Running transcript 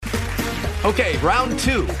Okay, round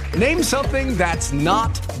two. Name something that's not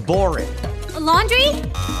boring. A laundry?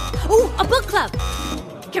 Ooh, a book club.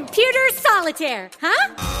 Computer solitaire,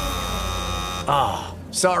 huh? Ah,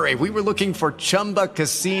 oh, sorry, we were looking for Chumba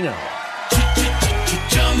Casino.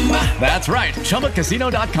 That's right,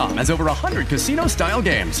 ChumbaCasino.com has over 100 casino-style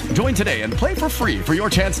games. Join today and play for free for your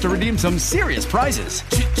chance to redeem some serious prizes.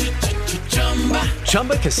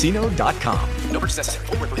 ChumbaCasino.com. No purchase necessary.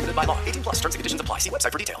 Void where prohibited by law. 18 plus. Terms and conditions apply. See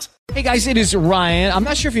website for details. Hey guys, it is Ryan. I'm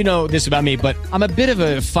not sure if you know this about me, but I'm a bit of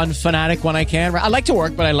a fun fanatic when I can. I like to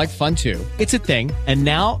work, but I like fun too. It's a thing. And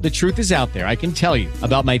now the truth is out there. I can tell you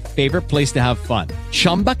about my favorite place to have fun.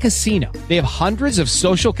 Chumba Casino. They have hundreds of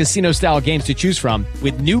social casino style games to choose from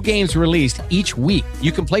with new games released each week.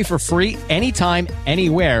 You can play for free anytime,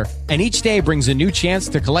 anywhere. And each day brings a new chance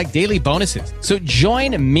to collect daily bonuses. So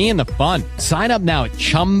join me in the fun. Sign up now at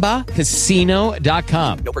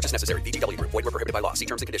ChumbaCasino.com. No purchase necessary. VGW. Void where prohibited by law. See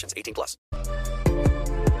terms and conditions. 18 plus.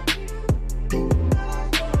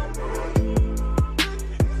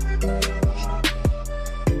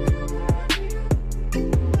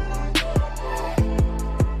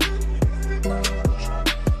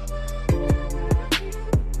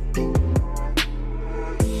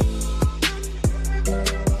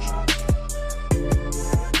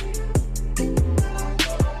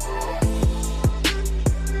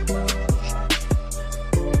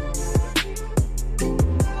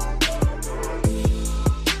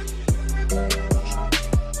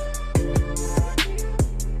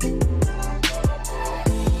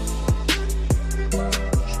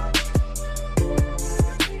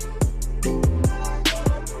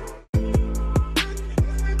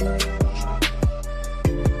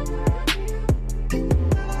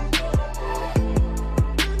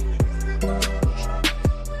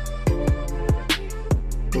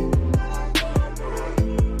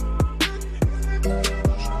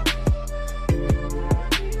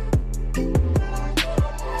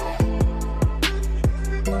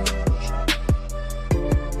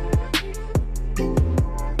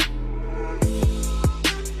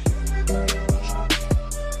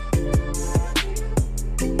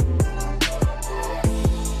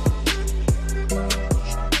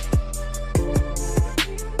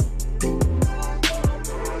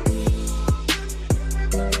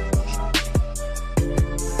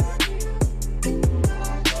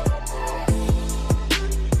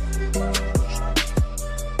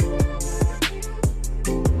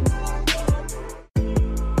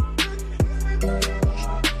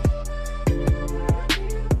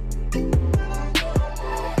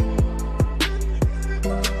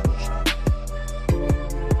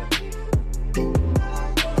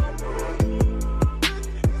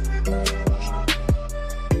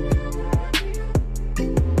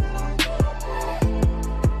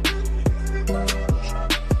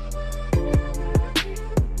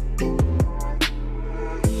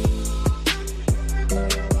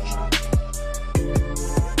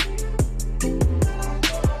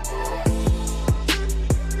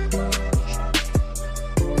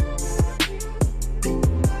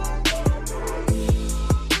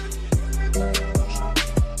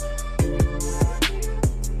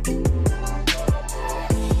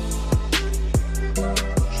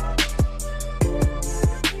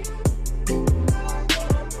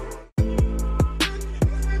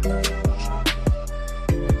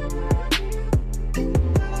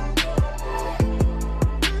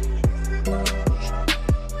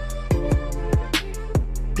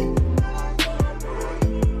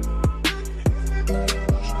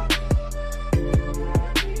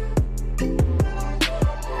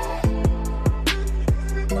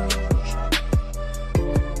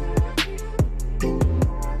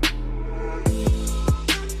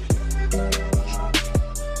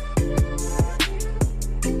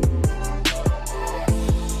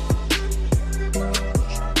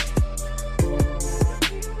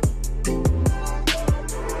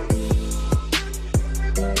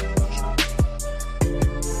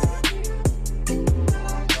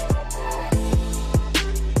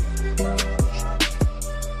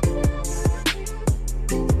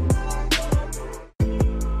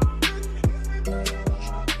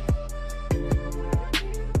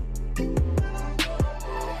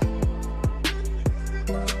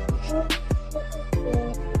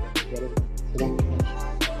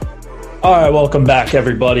 All right, welcome back,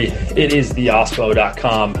 everybody. It is the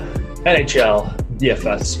Ospo.com NHL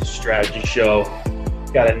DFS Strategy Show.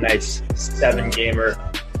 Got a nice 7-gamer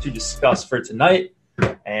to discuss for tonight,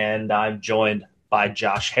 and I'm joined by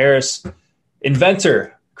Josh Harris,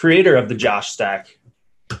 inventor, creator of the Josh Stack.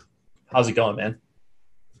 How's it going, man?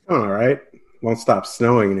 All right. Won't stop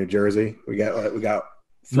snowing in New Jersey. We got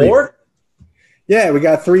 4? Yeah, we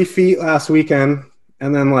got 3 feet last weekend,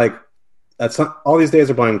 and then like all these days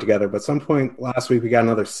are blending together. But at some point last week we got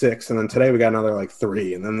another 6, and then today we got another like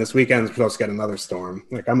 3, and then this weekend we're supposed to get another storm.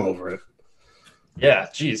 Like I'm over it. Yeah,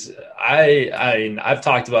 geez. I've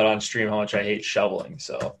talked about on stream how much I hate shoveling.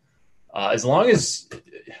 So as long as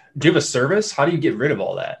do you have a service? How do you get rid of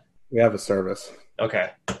all that? We have a service.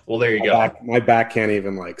 Okay. Well, there you go. My back can't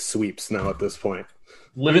even like sweep snow at this point.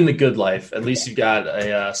 Living the good life. At least you've got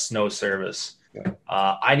a snow service. Yeah.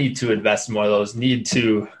 I need to invest in more of those. Need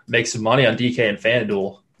to make some money on DK and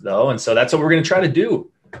FanDuel, though. And so that's what we're going to try to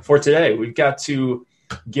do for today. We've got to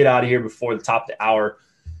get out of here before the top of the hour.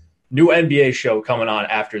 New NBA show coming on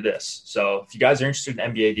after this. So if you guys are interested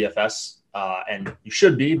in NBA DFS, and you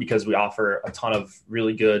should be because we offer a ton of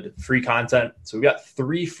really good free content. So we've got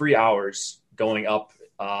 3 free hours going up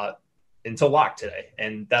until lock today.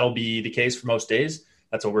 And that'll be the case for most days.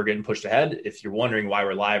 That's what we're getting pushed ahead. If you're wondering why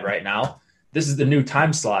we're live right now, this is the new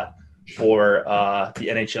time slot for the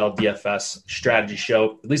NHL DFS Strategy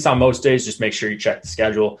show. At least on most days, just make sure you check the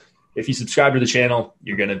schedule. If you subscribe to the channel,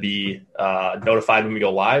 you're going to be notified when we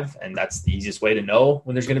go live, and that's the easiest way to know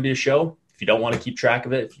when there's going to be a show. If you don't want to keep track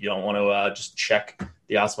of it, if you don't want to just check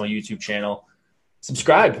the Osmo YouTube channel,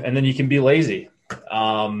 subscribe, and then you can be lazy.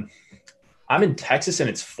 I'm in Texas, and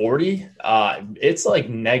it's 40. It's like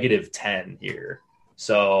 -10 here.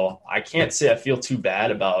 So I can't say I feel too bad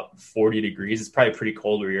about 40 degrees. It's probably pretty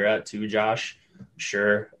cold where you're at too, Josh.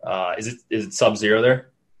 Sure. Is it sub-zero there?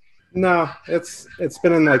 No, it's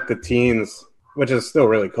been in like the teens, which is still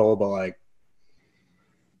really cold, but like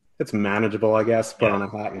it's manageable, I guess. Put on a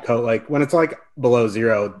hat and coat. Like when it's like below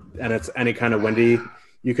 0 and it's any kind of windy,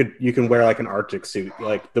 you can wear like an Arctic suit.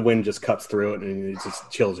 Like the wind just cuts through it and it just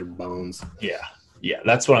chills your bones. Yeah,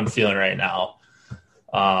 that's what I'm feeling right now.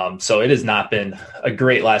 So it has not been a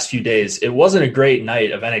great last few days. It wasn't a great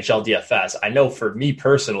night of NHL DFS. I know for me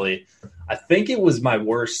personally, I think it was my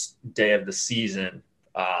worst day of the season.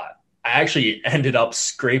 I actually ended up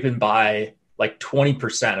scraping by like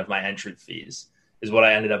 20% of my entry fees is what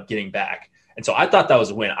I ended up getting back. And so I thought that was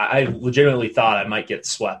a win. I legitimately thought I might get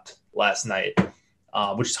swept last night,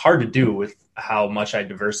 which is hard to do with how much I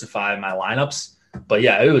diversify my lineups. But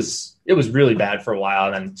yeah, it was really bad for a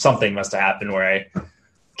while. And then something must have happened where I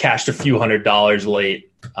cashed a few $100s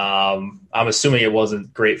late. I'm assuming it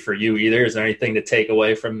wasn't great for you either. Is there anything to take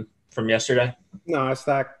away from yesterday? No, I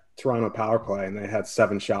stacked Toronto power play and they had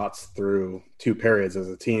 7 shots through 2 periods as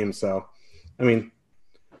a team. So, I mean,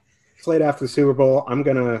 it's late after the Super Bowl. I'm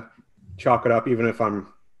going to chalk it up. Even if I'm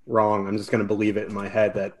wrong, I'm just going to believe it in my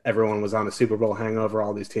head that everyone was on a Super Bowl hangover.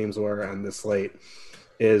 All these teams were, and this slate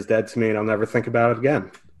is dead to me and I'll never think about it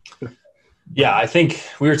again. Yeah, I think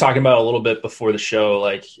we were talking about a little bit before the show.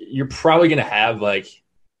 Like you're probably going to have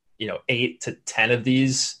 8 to 10 of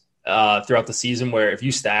these throughout the season where if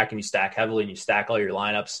you stack and you stack heavily and you stack all your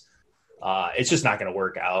lineups, it's just not going to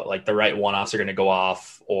work out. Like the right one-offs are going to go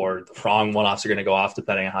off or the wrong one-offs are going to go off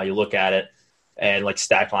depending on how you look at it. And like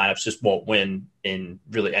stacked lineups just won't win in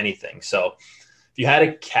really anything. So if you had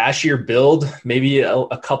a cashier build, maybe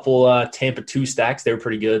a couple Tampa 2 stacks, they were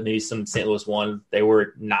pretty good. Maybe some St. Louis 1, they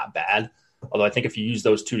were not bad. Although I think if you use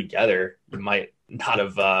those 2 together, you might not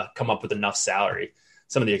have come up with enough salary.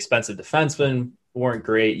 Some of the expensive defensemen weren't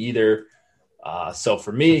great either. So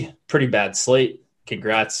for me, pretty bad slate.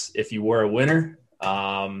 Congrats if you were a winner.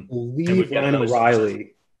 Ryan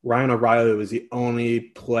O'Reilly was the only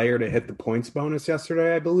player to hit the points bonus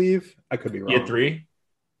yesterday, I believe. I could be wrong. He had 3?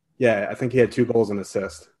 Yeah, I think he had 2 goals and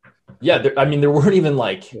assist. Yeah, there weren't even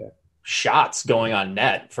shots going on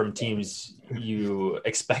net from teams you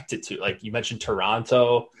expected to. Like you mentioned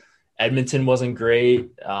Toronto, Edmonton wasn't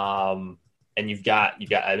great. And you've got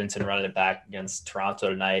Edmonton running it back against Toronto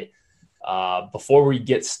tonight. Before we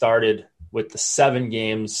get started with the 7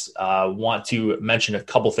 games, want to mention a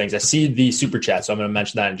couple things. I see the super chat, so I'm going to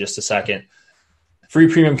mention that in just a second. Free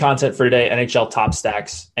premium content for today, NHL top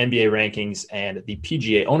stacks, NBA rankings, and the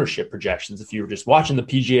PGA ownership projections. If you were just watching the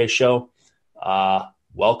PGA show,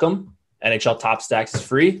 welcome. NHL top stacks is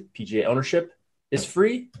free. PGA ownership is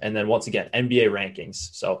free. And then once again, NBA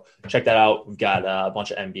rankings. So check that out. We've got a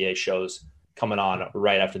bunch of NBA shows coming on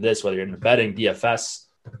right after this, whether you're into betting, DFS,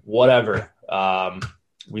 whatever.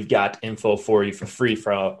 We've got info for you for free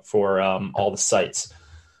for all the sites.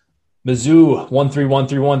 Mizzou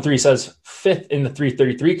 131313 says 5th in the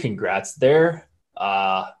 333. Congrats there.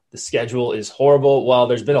 The schedule is horrible. Well,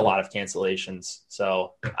 there's been a lot of cancellations.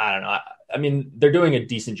 So I don't know. I mean, they're doing a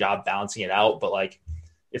decent job balancing it out, but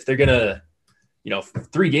if they're going to,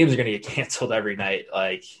 3 games are going to get canceled every night,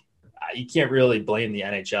 you can't really blame the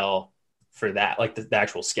NHL for that, the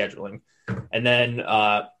actual scheduling. And then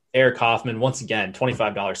Eric Hoffman, once again,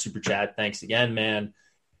 $25 super chat. Thanks again, man.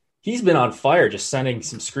 He's been on fire, just sending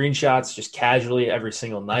some screenshots just casually every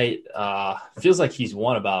single night. Feels like he's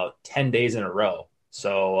won about 10 days in a row.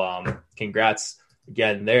 So congrats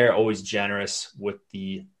again. They're always generous with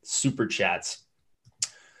the super chats.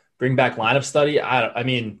 Bring back lineup study. I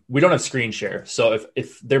mean, we don't have screen share. So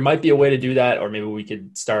if there might be a way to do that, or maybe we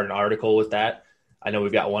could start an article with that. I know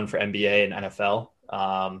we've got one for NBA and NFL.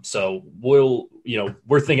 So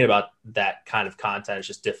we're thinking about that kind of content. It's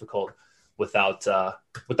just difficult without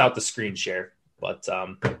the screen share, but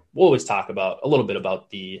we'll always talk about a little bit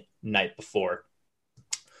about the night before.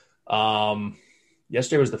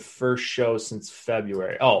 Yesterday was the first show since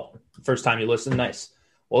February. Oh, first time you listened. Nice.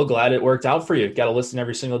 Well, glad it worked out for you. Got to listen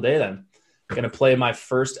every single day then. Going to play my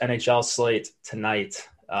first NHL slate tonight.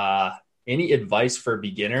 Any advice for a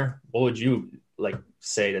beginner? What would you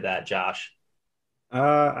say to that, Josh?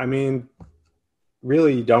 I mean,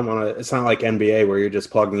 really you don't want to – it's not like NBA where you're just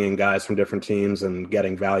plugging in guys from different teams and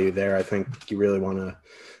getting value there. I think you really want to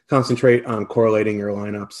concentrate on correlating your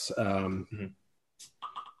lineups.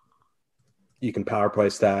 You can power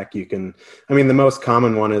play stack. The most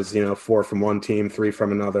common one is, 4 from one team, 3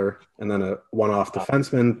 from another, and then a one-off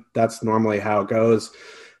defenseman. That's normally how it goes.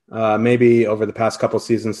 Maybe over the past couple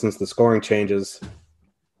seasons since the scoring changes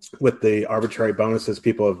with the arbitrary bonuses,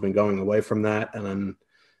 people have been going away from that. And then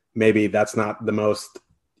maybe that's not the most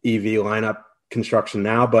EV lineup construction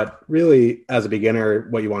now, but really as a beginner,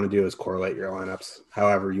 what you want to do is correlate your lineups.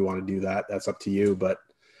 However you want to do that, that's up to you. But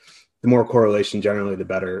the more correlation, generally, the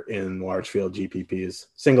better in large field GPPs.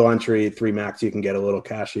 Single entry, 3 max, you can get a little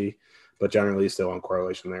cashy, but generally still on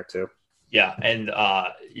correlation there too. Yeah, and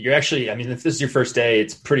you're actually, if this is your first day,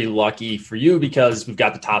 it's pretty lucky for you because we've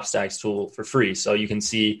got the top stacks tool for free. So you can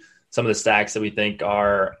see some of the stacks that we think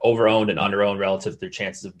are over-owned and under-owned relative to their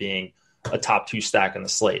chances of being a top 2 stack on the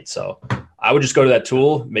slate. So I would just go to that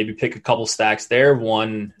tool, maybe pick a couple stacks there,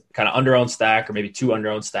 one kind of under-owned stack or maybe 2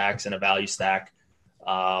 under-owned stacks and a value stack.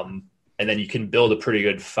 And then you can build a pretty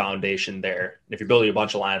good foundation there. And if you're building a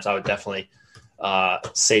bunch of lineups, I would definitely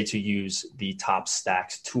say to use the top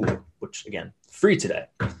stacks tool, which again, free today.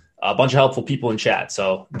 A bunch of helpful people in chat,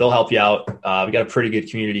 so they'll help you out. We got a pretty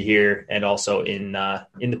good community here, and also in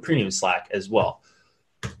the premium Slack as well.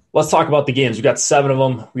 Let's talk about the games. We got 7 of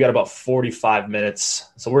them. We got about 45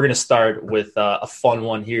 minutes, so we're going to start with a fun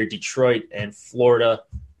one here: Detroit and Florida.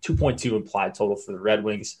 2.2 implied total for the Red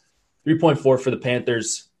Wings, 3.4 for the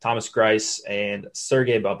Panthers. Thomas Greiss and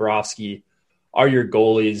Sergei Bobrovsky are your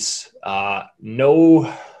goalies.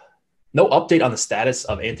 No update on the status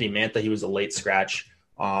of Anthony Mantha. He was a late scratch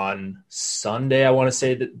on Sunday, I want to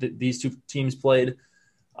say that these 2 teams played.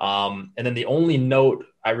 And then the only note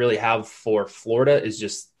I really have for Florida is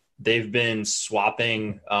just they've been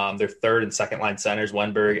swapping their third and second line centers,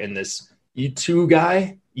 Wenberg and this E2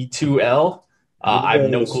 guy, E2L. I have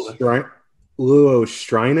no clue. Luo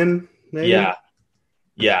Striinen, maybe?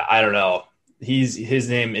 Yeah, I don't know. His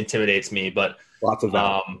name intimidates me, but lots of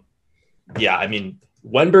that.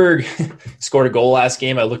 Wenberg scored a goal last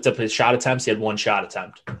game. I looked up his shot attempts. He had 1 shot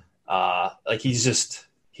attempt. He's just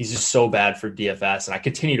so bad for DFS, and I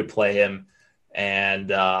continue to play him.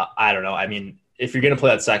 And I don't know. If you're going to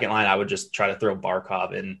play that second line, I would just try to throw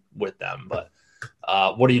Barkov in with them. But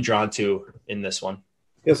what are you drawn to in this one?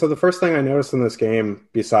 Yeah, so the first thing I noticed in this game,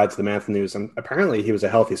 besides the Mantha news, and apparently he was a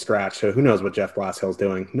healthy scratch, so who knows what Jeff Blashill's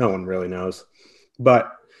doing? No one really knows.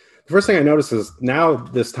 But the first thing I noticed is now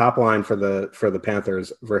this top line for the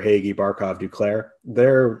Panthers, Verhaeghe, Barkov, Duclair,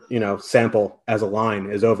 their sample as a line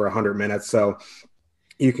is over 100 minutes, so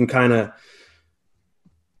you can kind of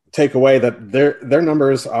take away that their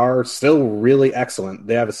numbers are still really excellent.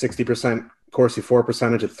 They have a 60% Corsi for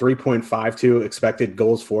percentage at 3.52 expected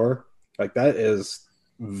goals for. That is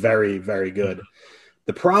very, very good.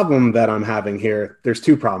 The problem that I'm having here, there's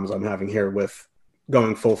 2 problems I'm having here with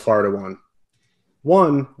going full Florida one.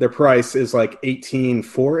 One, their price is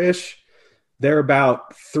 18.4-ish. They're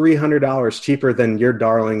about $300 cheaper than your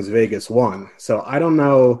darling's Vegas 1. So I don't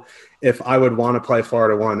know if I would want to play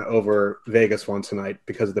Florida 1 over Vegas 1 tonight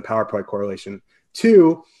because of the power play correlation.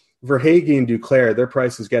 2, Verhaeghe and Duclair, their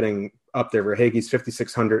price is getting up there. Verhaeghe's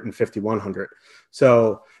 5,600 and 5,100.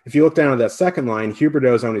 So if you look down at that second line,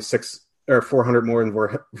 Huberdeau is only 400 more than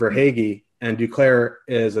Verhaeghe, and Duclair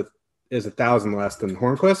is 1,000 less than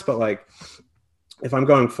Hornquist. But if I'm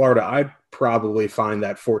going Florida, I'd probably find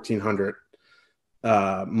that 1,400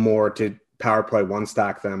 more to power play 1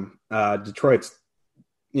 stack them. Detroit's,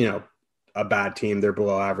 a bad team. They're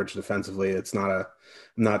below average defensively. It's not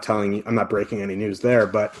I'm not breaking any news there,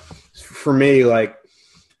 but for me,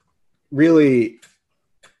 really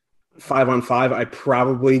 5-on-5, I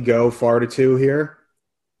probably go Florida 2 here,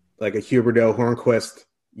 like a Huberdeau, Hornquist,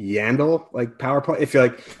 Yandel, like power play. If you're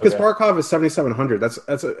like, because Barkov is 7,700.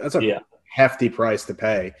 That's a hefty price to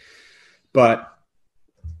pay. But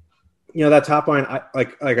that top line,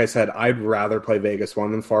 like I said, I'd rather play Vegas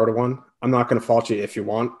 1 than Florida 1. I'm not going to fault you if you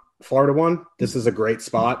want Florida 1. This is a great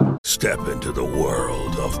spot. Step into the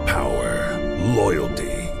world of power,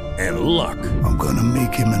 loyalty, and luck. I'm going to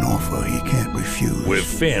make him an offer he can't refuse. With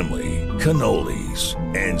family, cannolis,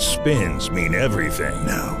 and spins mean everything.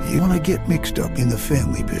 Now, you want to get mixed up in the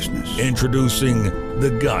family business. Introducing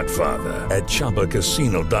The Godfather at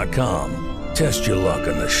ChumbaCasino.com. Test your luck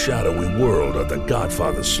in the shadowy world of The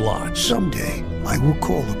Godfather slot. Someday, I will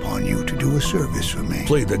call upon you to do a service for me.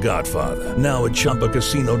 Play The Godfather, now at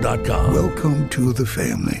ChumbaCasino.com. Welcome to the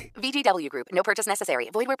family. VGW Group. No purchase necessary.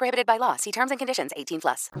 Void where prohibited by law. See terms and conditions.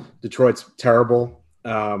 18+. Detroit's terrible.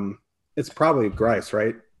 It's probably Grice,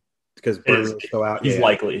 right? Because Burner's still out. He's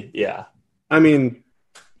likely, yeah. I mean,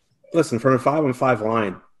 listen, from a 5-on-5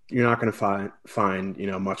 line, you're not going to find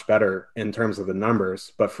much better in terms of the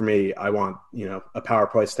numbers. But for me, I want a power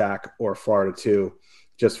play stack or Florida 2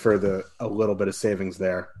 just for a little bit of savings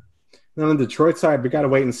there. And on the Detroit side, we got to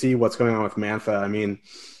wait and see what's going on with Mantha. I mean,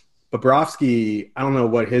 Bobrovsky, I don't know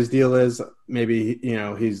what his deal is. Maybe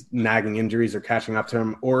he's nagging injuries or catching up to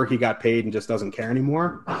him, or he got paid and just doesn't care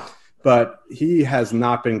anymore. But he has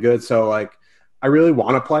not been good. So I really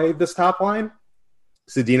want to play this top line.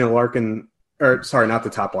 Zadina, Larkin. Or sorry, not the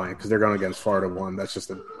top line because they're going against Florida 1. That's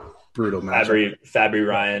just a brutal matchup. Fabry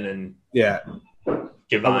Ryan and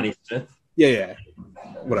Giovanni Smith. Yeah.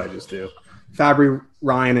 What'd I just do? Fabry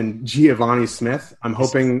Ryan and Giovanni Smith. I'm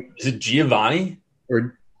hoping. Is it Giovanni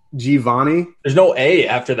or Giovanni? There's no A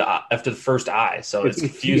after the first I, so it's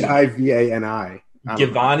confusing. Givani.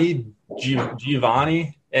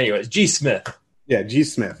 Giovanni. Anyways, G Smith. Yeah, G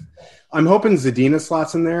Smith. I'm hoping Zadina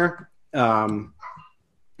slots in there.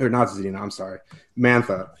 Or not Zadina, I'm sorry,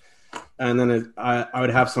 Mantha. And then I would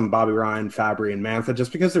have some Bobby Ryan, Fabry, and Mantha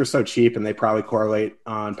just because they're so cheap and they probably correlate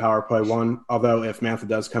on power play 1. Although if Mantha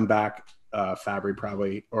does come back, Fabry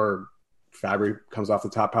comes off the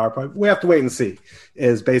top power play. We have to wait and see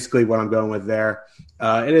is basically what I'm going with there.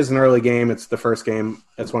 It is an early game. It's the first game.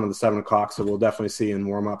 It's one of the 7 o'clock, so we'll definitely see in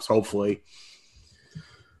warm-ups, hopefully.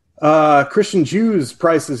 Christian Jew's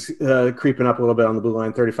price is creeping up a little bit on the blue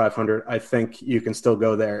line, 3,500. I think you can still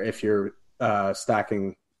go there if you're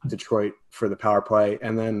stacking Detroit for the power play,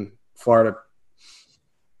 and then Florida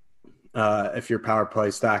if you're power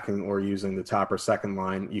play stacking or using the top or second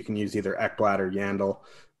line, you can use either Ekblad or Yandel.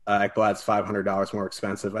 Ekblad's $500 more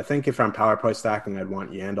expensive. I think if I'm power play stacking, I'd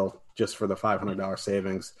want Yandel just for the $500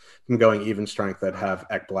 savings. I'm going even strength, I'd have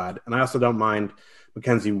Ekblad, and I also don't mind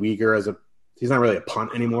Mackenzie Weegar he's not really a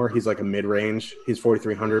punt anymore. He's like a mid-range. He's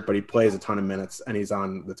 4,300, but he plays a ton of minutes, and he's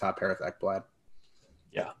on the top pair with Ekblad.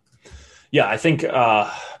 Yeah, I think a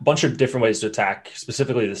bunch of different ways to attack,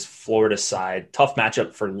 specifically this Florida side. Tough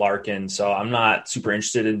matchup for Larkin, so I'm not super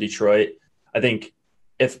interested in Detroit. I think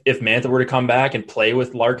if Mantha were to come back and play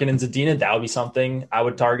with Larkin and Zadina, that would be something I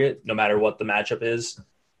would target, no matter what the matchup is.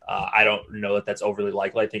 I don't know that that's overly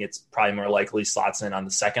likely. I think it's probably more likely slots in on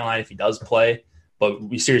the second line if he does play, but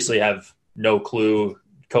we seriously have no clue.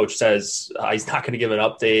 Coach says he's not going to give an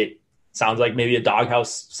update. Sounds like maybe a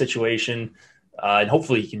doghouse situation. And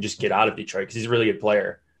hopefully he can just get out of Detroit because he's a really good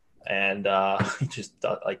player. And they're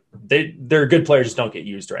good players, just don't get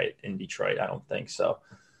used right in Detroit. I don't think so.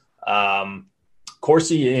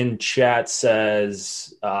 Corsi in chat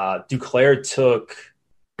says Duclair took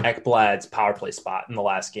Ekblad's power play spot in the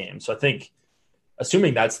last game. So I think,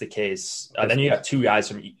 assuming that's the case, then you got 2 guys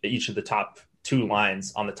from each of the top 2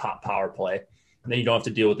 lines on the top power play. And then you don't have to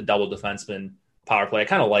deal with the double defenseman power play. I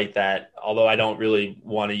kind of like that, although I don't really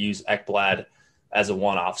want to use Ekblad as a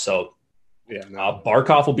one-off. So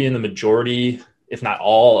Barkov will be in the majority, if not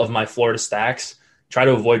all, of my Florida stacks. Try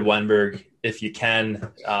to avoid Wenberg if you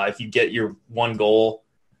can. If you get your 1 goal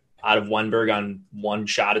out of Wenberg on 1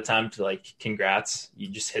 shot attempt, congrats. You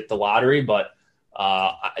just hit the lottery. But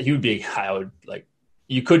he would be, I would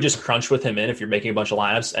you could just crunch with him in if you're making a bunch of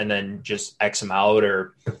lineups and then just X him out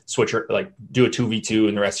or switch do a 2v2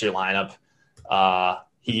 in the rest of your lineup.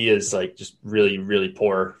 He is just really, really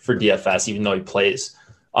poor for DFS, even though he plays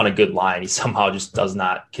on a good line. He somehow just does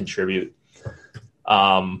not contribute.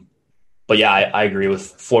 But yeah, I agree with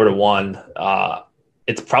Florida 1.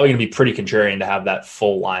 It's probably going to be pretty contrarian to have that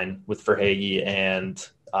full line with Verhaeghe and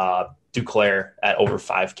Duclair at over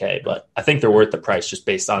 5K, but I think they're worth the price just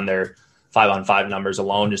based on their 5-on-5 numbers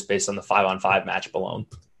alone, just based on the 5-on-5 matchup alone.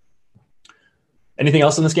 Anything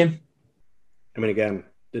else in this game? I mean, again,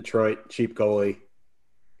 Detroit, cheap goalie.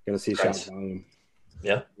 Going to see Grice. shot volume.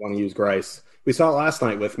 Yeah. Want to use Grice. We saw it last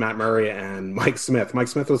night with Matt Murray and Mike Smith. Mike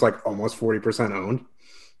Smith was like almost 40% owned.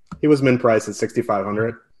 He was min priced at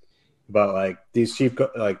 6,500. But like these cheap,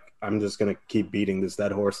 like I'm just going to keep beating this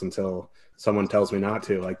dead horse until someone tells me not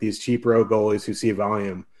to. Like these cheap road goalies who see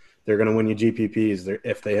volume, they're going to win you GPPs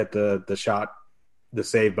if they hit the shot, the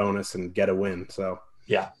save bonus and get a win. So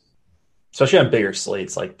yeah, especially on bigger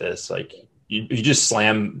slates like this, like you just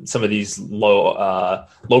slam some of these low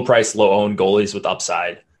price, low owned goalies with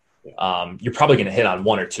upside. You're probably going to hit on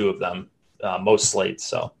one or two of them, most slates.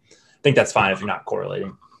 So I think that's fine if you're not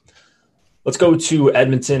correlating. Let's go to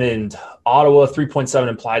Edmonton and Ottawa. 3.7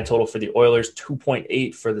 implied total for the Oilers,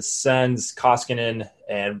 2.8 for the Sens. Koskinen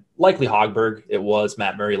and likely Hogberg. It was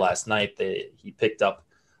Matt Murray last night. He picked up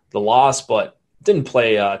the loss, but didn't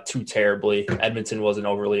play too terribly. Edmonton wasn't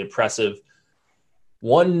overly impressive.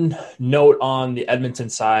 One note on the Edmonton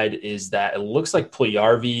side is that it looks like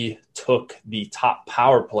Puljujarvi took the top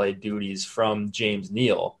power play duties from James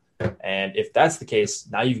Neal. And if that's the case,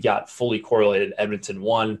 now you've got fully correlated Edmonton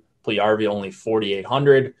 1, Puljujarvi only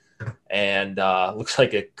 4,800, and looks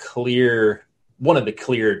like one of the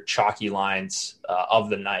clear chalky lines of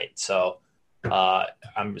the night. So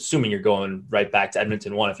I'm assuming you're going right back to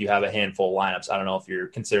Edmonton 1 if you have a handful of lineups. I don't know if you're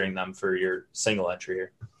considering them for your single entry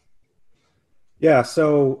here. Yeah,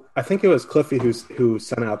 so I think it was Cliffy who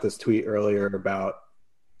sent out this tweet earlier about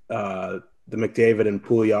the McDavid and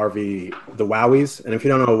Puljujarvi, the Wowies. And if you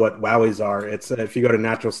don't know what Wowies are, it's if you go to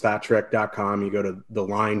naturalstattrick.com, you go to the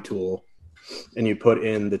line tool, and you put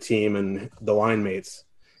in the team and the line mates.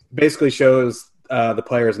 It basically shows the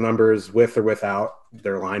players' numbers with or without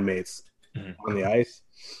their line mates on the ice.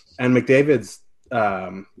 And McDavid's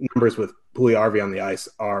numbers with Puljujarvi on the ice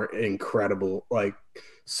are incredible, like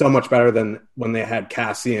so much better than when they had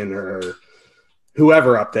Cassian or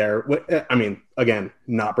whoever up there. I mean, again,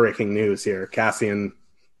 not breaking news here. Cassian's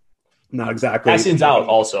out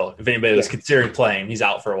also. If anybody was considering playing, he's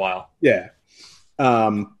out for a while. Yeah.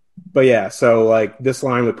 But yeah, so like this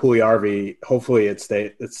line with Puljujarvi, hopefully it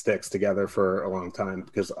sticks together for a long time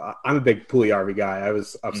because I'm a big Puljujarvi guy. I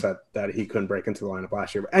was upset that he couldn't break into the lineup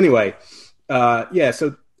last year. But anyway,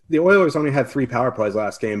 so the Oilers only had 3 power plays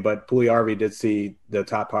last game, but Puljujarvi did see the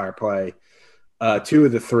top power play 2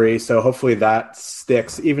 of the 3. So hopefully that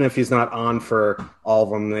sticks. Even if he's not on for all of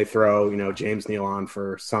them, they throw, James Neal on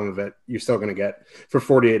for some of it. You're still going to get for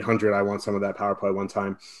 4,800. I want some of that power play one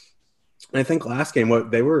time. And I think last game,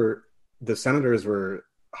 the Senators were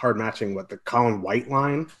hard matching the Colin White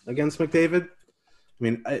line against McDavid. I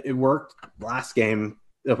mean, it worked last game.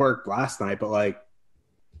 It worked last night, but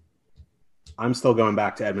I'm still going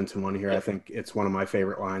back to Edmonton 1 here. I think it's one of my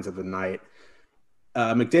favorite lines of the night.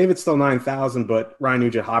 McDavid's still 9,000, but Ryan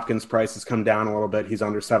Nugent-Hopkins' price has come down a little bit. He's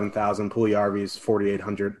under 7,000. Puljujarvi's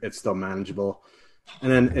 4,800. It's still manageable.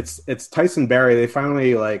 And then it's Tyson Barrie. They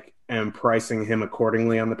finally am pricing him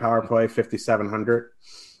accordingly on the power play, 5,700.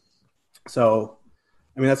 So,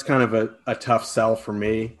 I mean, that's kind of a tough sell for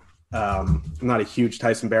me. I'm not a huge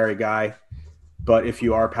Tyson Barrie guy, but if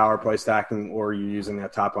you are power play stacking or you're using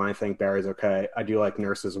that top line, I think Barrie's okay. I do like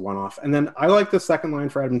Nurse as a one-off. And then I like the second line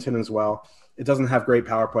for Edmonton as well. It doesn't have great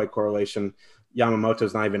power play correlation.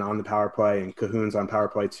 Yamamoto's not even on the power play, and Cahoon's on power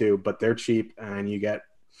play too, but they're cheap, and you get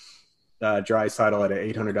Draisaitl at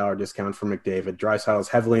an $800 discount for McDavid. Draisaitl's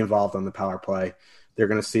heavily involved on the power play. They're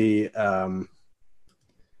going to see the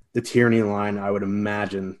Tierney line, I would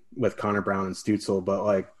imagine, with Connor Brown and Stützle,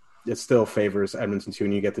 but it still favors Edmonton too,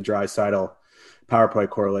 and you get the Draisaitl power play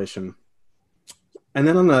correlation. And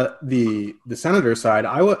then on the Senators side,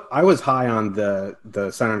 I was high on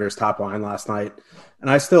the Senators top line last night, and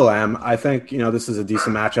I still am. I think this is a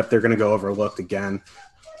decent matchup. They're going to go overlooked again.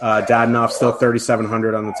 Dadonov still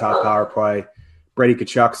 3,700 on the top power play. Brady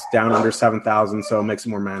Tkachuk's down under 7,000, so it makes it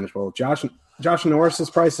more manageable. Josh Norris's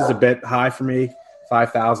price is a bit high for me,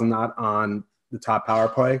 5,000, not on the top power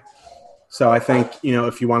play. So I think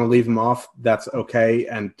if you want to leave him off, that's okay,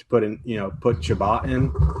 and to put Chabot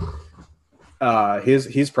in.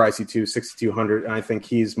 He's pricey too, 6,200, and I think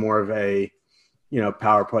he's more of a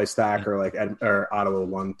power play stack or Ottawa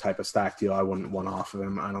 1 type of stack deal. I wouldn't one off of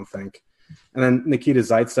him, I don't think. And then Nikita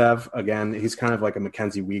Zaitsev, again, he's kind of like a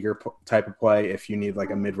Mackenzie Weegar type of play. If you need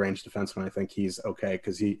a mid-range defenseman, I think he's okay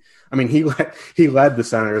because he led the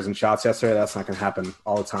Senators in shots yesterday. That's not going to happen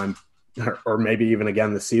all the time, or maybe even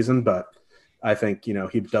again this season. But I think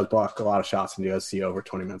he does block a lot of shots and does see over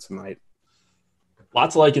 20 minutes a night.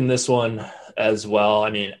 Lots like in this one as well. I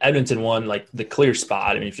mean, Edmonton won the clear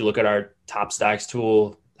spot. I mean, if you look at our top stacks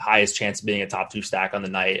tool, highest chance of being a top 2 stack on the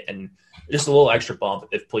night, and just a little extra bump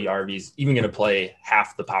if Puljujarvi's even going to play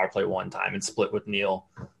half the power play one time and split with Neal.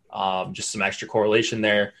 Just some extra correlation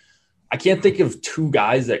there. I can't think of 2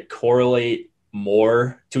 guys that correlate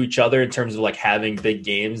more to each other in terms of like having big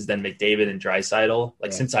games than McDavid and Draisaitl.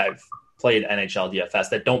 Like since I've played NHL DFS,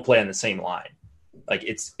 that don't play on the same line. Like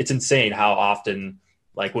it's insane how often,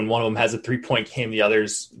 like when one of them has a 3-point game, the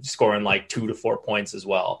other's scoring like 2 to 4 points as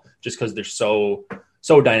well, just because they're so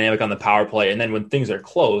dynamic on the power play. And then when things are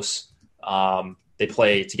close, they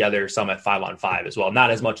play together some at 5-on-5 as well.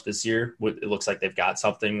 Not as much this year. It looks like they've got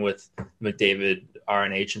something with McDavid,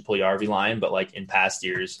 RNH, and Puljujarvi line, but like in past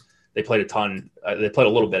years, they played a ton. They played a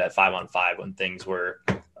little bit at 5-on-5 when things were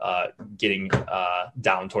getting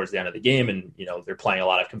down towards the end of the game, and they're playing a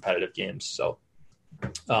lot of competitive games. So,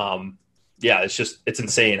 it's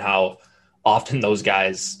insane how often those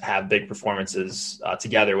guys have big performances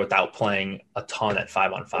together without playing a ton at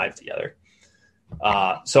 5-on-5 together.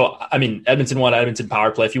 Edmonton won Edmonton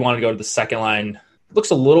power play. If you want to go to the second line, looks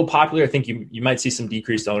a little popular. I think you might see some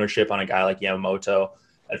decreased ownership on a guy like Yamamoto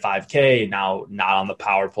at 5K, now not on the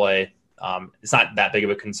power play. It's not that big of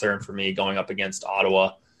a concern for me going up against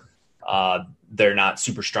Ottawa. They're not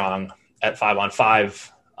super strong at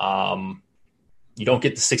 5-on-5. You don't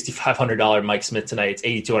get the $6,500 Mike Smith tonight.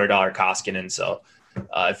 It's $8,200 Koskinen. So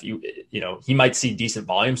if he might see decent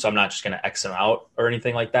volume, so I'm not just going to X him out or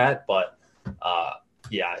anything like that. But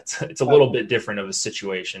it's a little bit different of a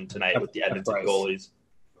situation tonight with the Edmonton goalies.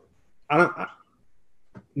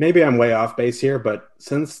 Maybe I'm way off base here, but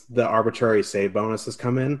since the arbitrary save bonus has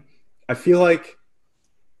come in, I feel like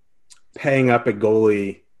paying up a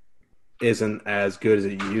goalie isn't as good as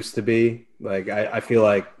it used to be. Like I feel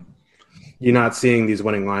like you're not seeing these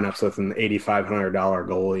winning lineups with an $8,500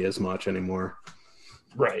 goalie as much anymore.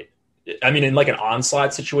 Right. I mean, in like an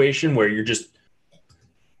onslaught situation where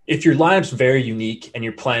if your lineup's very unique and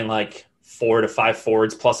you're playing like 4 to 5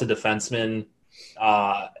 forwards plus a defenseman,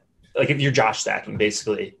 like if you're Josh stacking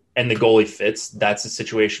basically and the goalie fits, that's a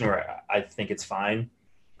situation where I think it's fine.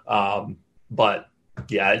 But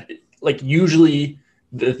yeah, like usually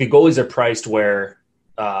the goalies are priced where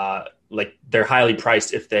like they're highly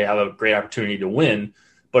priced if they have a great opportunity to win.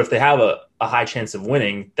 But if they have a high chance of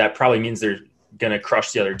winning, that probably means they're going to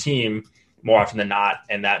crush the other team more often than not.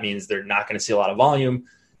 And that means they're not going to see a lot of volume.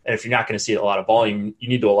 And if you're not going to see a lot of volume, you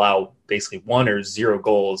need to allow basically 1 or 0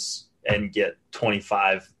 goals and get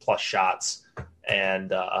 25 plus shots.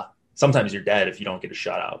 And sometimes you're dead if you don't get a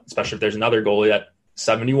shutout, especially if there's another goalie at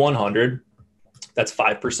 7,100 that's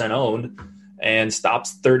 5% owned and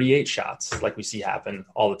stops 38 shots like we see happen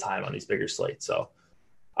all the time on these bigger slates. So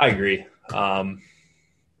I agree,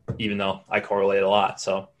 even though I correlate a lot.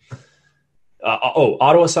 So,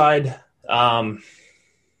 Ottawa side,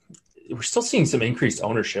 we're still seeing some increased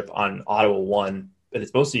ownership on Ottawa 1, but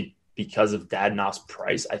it's mostly because of Dadonov's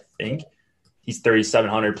price, I think. He's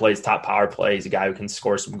 3,700, plays top power play. He's a guy who can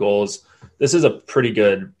score some goals. This is a pretty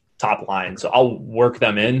good top line, so I'll work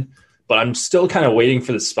them in, but I'm still kind of waiting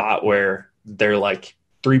for the spot where they're like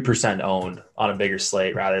 3% owned on a bigger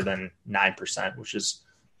slate rather than 9%, which is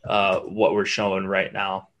what we're showing right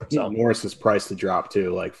now. So Norris's price to drop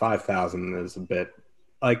too, like 5,000 is a bit.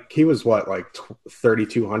 Like he was like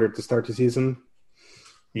 3,200 to start the season.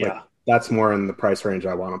 Yeah, like, that's more in the price range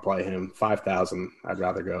I want to play him. 5,000, I'd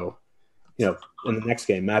rather go. In the next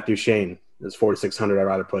game, Matt Duchene is 4,600. I'd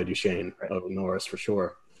rather play Duchene over Norris for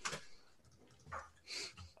sure.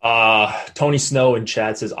 Tony Snow in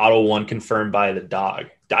chat says Ottawa 1 confirmed by the dog.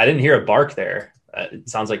 I didn't hear a bark there. It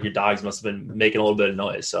sounds like your dogs must have been making a little bit of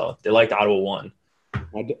noise. So they liked Ottawa 1.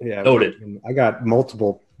 Noted. I got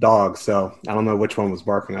multiple dogs, so I don't know which one was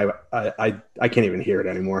barking. I can't even hear it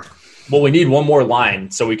anymore. Well, we need one more line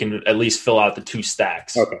so we can at least fill out the 2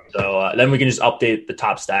 stacks. Okay. So then we can just update the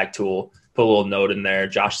top stack tool, put a little note in there.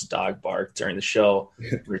 Josh's dog barked during the show.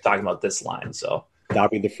 We were talking about this line, so.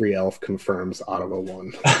 Dobby the Free Elf confirms Ottawa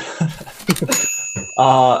 1.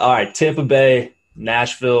 All right, Tampa Bay,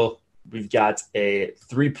 Nashville. We've got a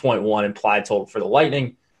 3.1 implied total for the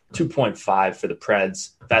Lightning, 2.5 for the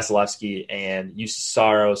Preds. Vasilevsky and Juuse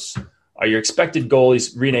Saros are your expected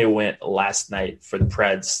goalies. Rene went last night for the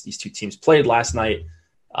Preds. These 2 teams played last night.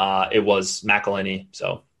 It was McElhinney,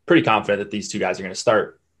 so pretty confident that these 2 guys are going to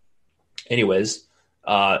start. Anyways,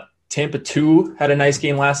 Tampa 2 had a nice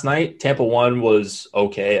game last night. Tampa 1 was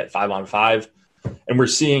okay at 5-on-5. And we're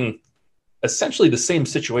seeing essentially the same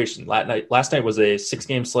situation. Last night was a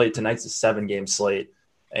 6-game slate. Tonight's a 7-game slate.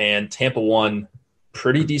 And Tampa 1,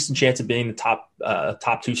 pretty decent chance of being the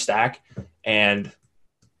top 2 stack, and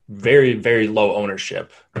very, very low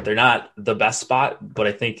ownership. They're not the best spot, but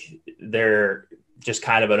I think they're just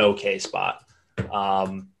kind of an okay spot.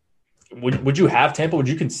 Would you have Tampa? Would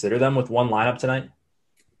you consider them with one lineup tonight?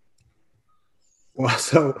 Well,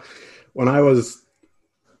 so when I was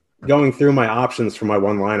going through my options for my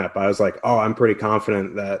one lineup, I was like, oh, I'm pretty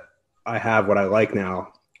confident that I have what I like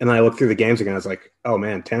now. And then I looked through the games again. I was like, oh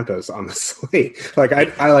man, Tampa's on the slate. Like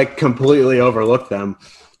I like completely overlooked them.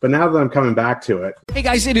 But now that I'm coming back to it. Hey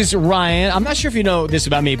guys, it is Ryan. I'm not sure if you know this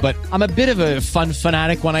about me, but I'm a bit of a fun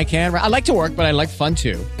fanatic when I can. I like to work, but I like fun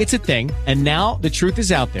too. It's a thing. And now the truth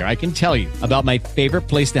is out there. I can tell you about my favorite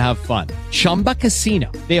place to have fun. Chumba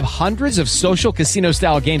Casino. They have hundreds of social casino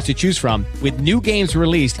style games to choose from with new games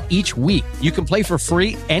released each week. You can play for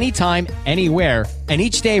free anytime, anywhere. And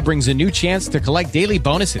each day brings a new chance to collect daily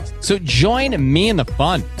bonuses. So join me in the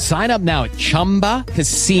fun. Sign up now at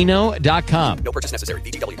ChumbaCasino.com. No purchase necessary.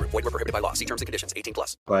 VGW Group. Void where prohibited by law. See terms and conditions.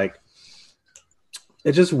 18+. Like,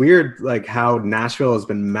 it's just weird, like how Nashville has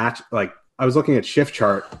been matched. Like, I was looking at shift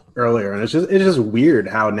chart earlier, and it's just weird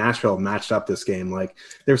how Nashville matched up this game. Like,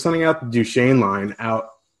 they were sending out the Duchesne line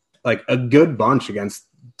out like a good bunch against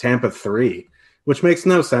Tampa 3, which makes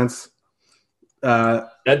no sense.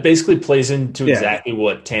 That basically plays into exactly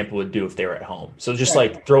what Tampa would do if they were at home. So just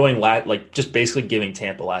like throwing just basically giving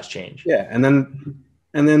Tampa last change. Yeah, and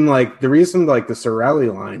then like the reason like the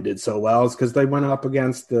Sorelli line did so well is because they went up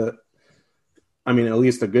against at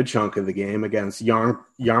least a good chunk of the game against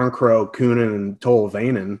Yarncrow, Kunin, and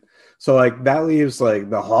Tolvanen. So like that leaves like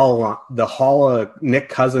the Halla, Nick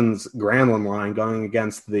Cousins, Granlund line going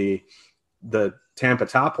against the Tampa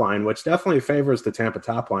top line, which definitely favors the Tampa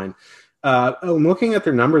top line. Looking at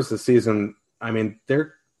their numbers this season, I mean, they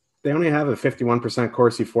only have a 51%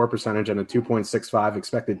 Corsi for percentage and a 2.65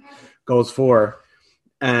 expected goals for,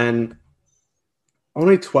 and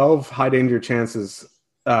only 12 high danger chances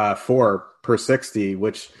for per 60,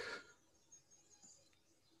 which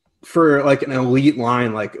for like an elite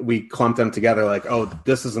line, like we clump them together, like, oh,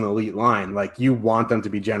 this is an elite line. Like you want them to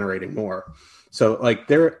be generating more. So like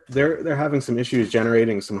they're having some issues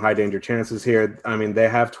generating some high danger chances here. I mean, they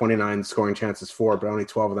have 29 scoring chances for, but only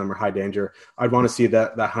 12 of them are high danger. I'd want to see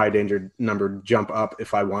that high danger number jump up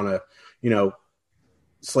if I want to,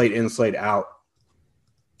 slate in, slate out,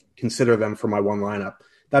 consider them for my one lineup.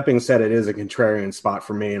 That being said, it is a contrarian spot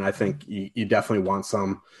for me, and I think you definitely want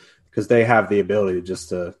some because they have the ability just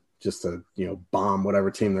to bomb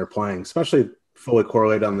whatever team they're playing, especially fully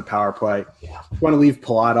correlated on the power play. Yeah. You want to leave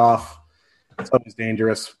Palat off. It's always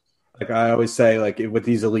dangerous. Like I always say, like with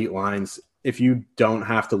these elite lines, if you don't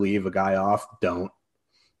have to leave a guy off, don't.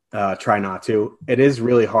 Try not to. It is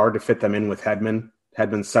really hard to fit them in with Hedman.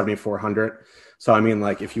 Hedman's 7,400. So, I mean,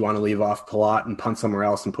 like if you want to leave off Palat and punt somewhere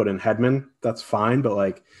else and put in Hedman, that's fine. But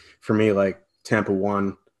like for me, like Tampa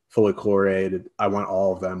 1, fully chlorinated, I want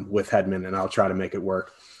all of them with Hedman, and I'll try to make it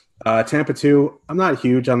work. Tampa 2, I'm not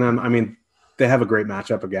huge on them. I mean, they have a great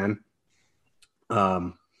matchup again.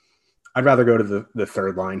 I'd rather go to the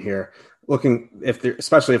third line here.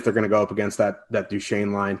 Especially if they're going to go up against that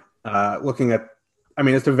Duchesne line.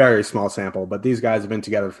 It's a very small sample, but these guys have been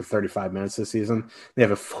together for 35 minutes this season. They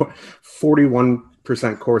have a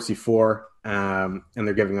 41% Corsi for, and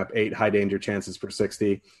they're giving up 8 high danger chances per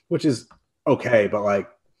 60, which is okay, but like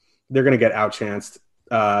they're going to get outchanced.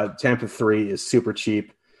 Tampa 3 is super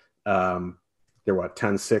cheap. They're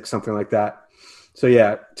 10-6, something like that. So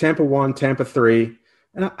yeah, Tampa 1, Tampa 3.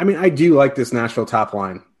 And I mean, I do like this Nashville top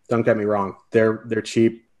line. Don't get me wrong. They're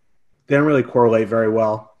cheap. They don't really correlate very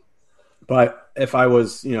well. But if I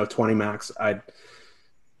was, 20 max, I'd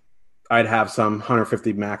have some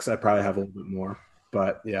 150 max. I'd probably have a little bit more.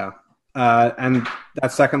 But yeah. And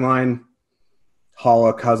that second line,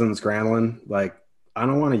 Halla, Cousins, Granlund, like I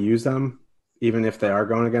don't want to use them, even if they are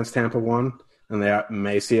going against Tampa 1, and they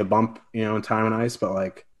may see a bump, in time and ice. But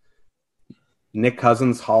like Nick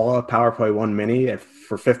Cousins, Halla, power play 1 mini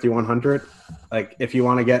for 5,100. Like if you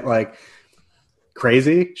want to get like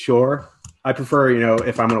crazy, sure. I prefer,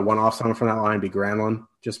 if I'm going to one-off someone from that line, be Granlund,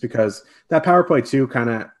 just because that power play 2 kind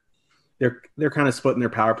of they're kind of splitting their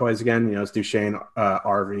power plays again. It's Duchesne,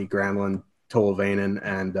 RV, Granlund, Tolvanen,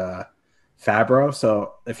 and Fabro.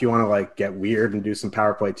 So if you want to like get weird and do some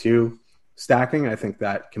power play 2 stacking, I think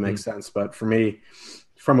that can make sense. But for me,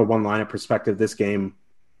 from a one lineup perspective, this game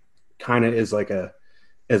kind of is like a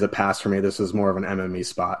pass for me. This is more of an MME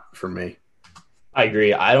spot for me. I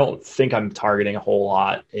agree. I don't think I'm targeting a whole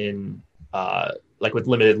lot in like with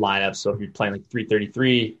limited lineups. So if you're playing like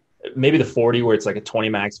 333, maybe the 40 where it's like a 20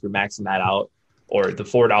 max, if you're maxing that out, or the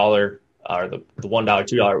 $4 or the $1,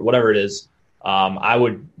 $2, whatever it is. I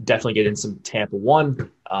would definitely get in some Tampa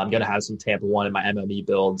 1. I'm going to have some Tampa 1 in my MME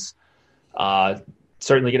builds.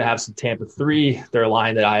 certainly going to have some Tampa 3. They're a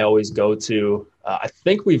line that I always go to. I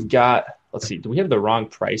think we've got, let's see, do we have the wrong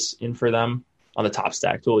price in for them on the top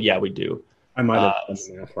stack tool? Yeah, we do. I might have done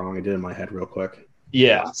the math wrong. I did in my head real quick.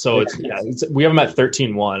 Yeah, so we have them at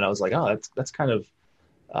 13-1. I was like, oh, that's kind of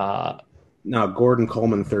no, Gordon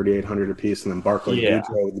Coleman 3,800 apiece, and then Barclay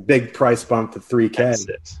Goodrow, the big price bump to 3K.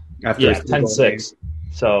 10-6.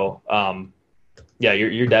 So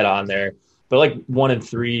you're dead on there. But like 1 and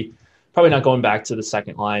 3, probably not going back to the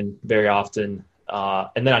second line very often.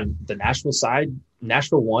 And then on the Nashville side,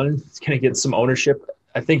 Nashville 1 is going to get some ownership.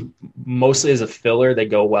 I think mostly as a filler, they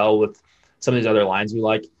go well with some of these other lines we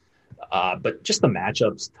like. But just the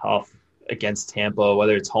matchup's tough against Tampa,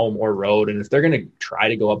 whether it's home or road. And if they're going to try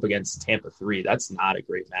to go up against Tampa 3, that's not a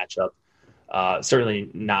great matchup.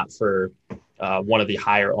 Certainly not for one of the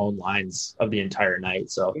higher owned lines of the entire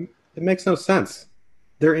night. So it makes no sense.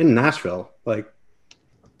 They're in Nashville. Like,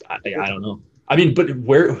 I don't know. I mean, but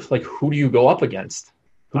where, like, who do you go up against?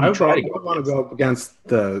 I would want to go up against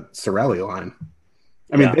the Cirelli line.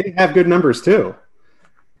 I mean, they have good numbers too.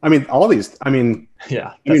 I mean, all these. I mean,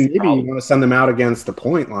 maybe you want to send them out against the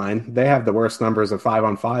point line. They have the worst numbers of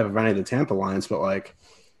 5-on-5 of any of the Tampa lines. But like,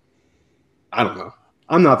 I don't know.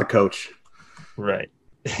 I'm not the coach. Right.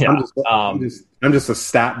 Yeah. I'm just a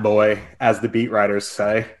stat boy, as the beat writers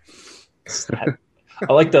say.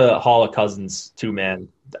 I like the Hall of Cousins too, man.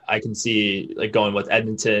 I can see like going with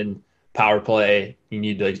Edmonton power play. You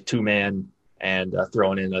need like 2-man and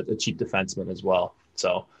throwing in a cheap defenseman as well.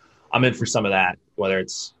 So I'm in for some of that, whether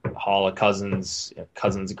it's Hall of Cousins,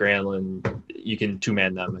 Cousins, Granlund, you can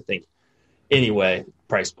 2-man them. I think anyway,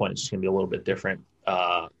 price point is just going to be a little bit different.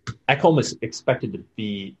 Ekholm is expected to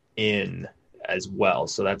be in as well,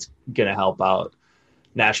 so that's going to help out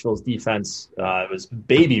Nashville's defense. It was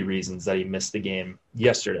baby reasons that he missed the game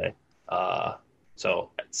yesterday. So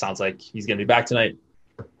it sounds like he's going to be back tonight.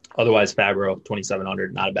 Otherwise, Fabro,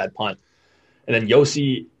 2,700, not a bad punt. And then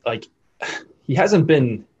Yossi, like, he hasn't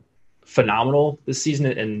been phenomenal this season,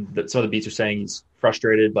 and some of the beats are saying he's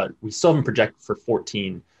frustrated, but we still have him projected for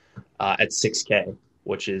 14 at 6K,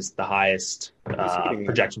 which is the highest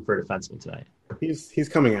projection for a defenseman tonight. He's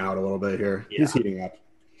coming out a little bit here. Yeah. He's heating up.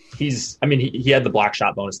 He had the block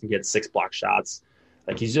shot bonus and he had 6 block shots.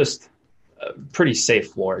 Like, he's just a pretty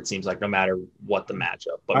safe floor, it seems like, no matter what the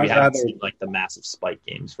matchup. But we haven't seen like the massive spike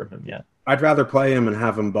games from him yet. I'd rather play him and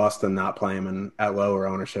have him bust than not play him at lower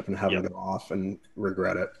ownership and have him go off and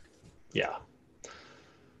regret it. Yeah.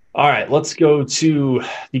 All right, let's go to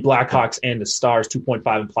the Blackhawks and the Stars.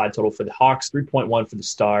 2.5 implied total for the Hawks, 3.1 for the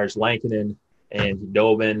Stars. Lankinen and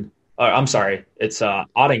Hudobin. I'm sorry, it's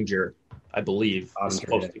Ottinger, I believe. I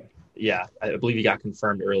believe he got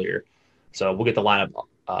confirmed earlier. So we'll get the lineup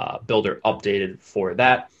builder updated for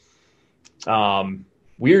that.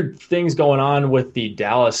 Weird things going on with the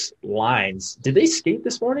Dallas lines. Did they skate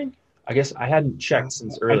this morning? I guess I hadn't checked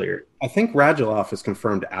since earlier. I think Radulov is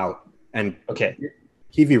confirmed out. And okay,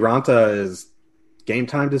 Kiviranta is game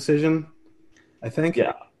time decision, I think.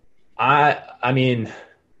 Yeah. I mean,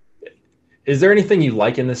 is there anything you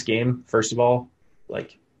like in this game, first of all?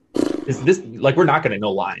 Like, is this like we're not going to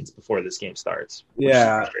know lines before this game starts?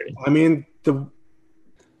 Yeah. I mean,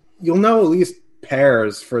 you'll know at least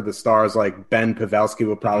pairs for the Stars, like Ben Pavelski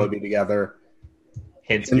will probably be together.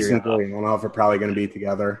 Hintz and Gurianov are probably going to be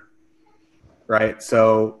together. Right?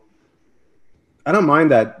 So I don't mind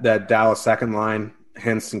that Dallas second line,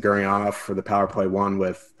 Hintz and Gurianov for the power play 1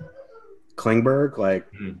 with Klingberg. Like,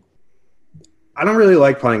 I don't really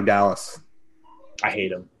like playing Dallas. I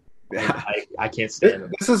hate him. I can't stand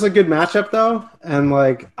them. This is a good matchup, though, and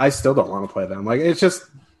like I still don't want to play them. Like, it's just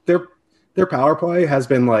their power play has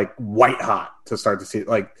been like white hot to start to see.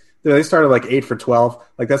 Like, they started like 8 for 12.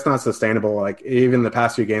 Like, that's not sustainable. Like, even the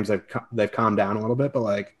past few games they've calmed down a little bit, but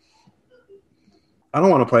like I don't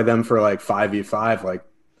want to play them for like 5v5.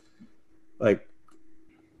 Like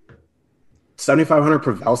 7,500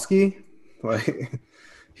 Pavelski. Like,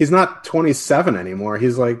 he's not 27 anymore.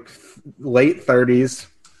 He's like late 30s.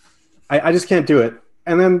 I just can't do it.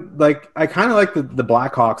 And then, like, I kind of like the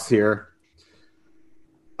Blackhawks here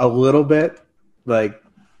a little bit. Like,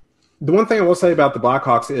 the one thing I will say about the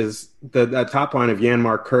Blackhawks is that top line of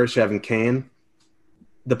Janmark, Kurashev, and Kane.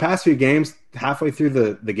 The past few games, halfway through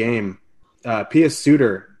the game, P.S.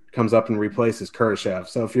 Suter comes up and replaces Kurashev.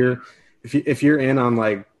 So if you're in on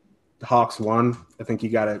like Hawks 1, I think you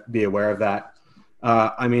got to be aware of that.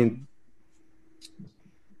 I mean,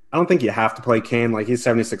 I don't think you have to play Kane. Like, he's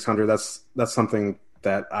 7,600. That's something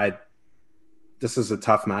that this is a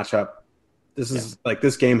tough matchup. This is like,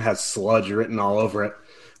 this game has sludge written all over it.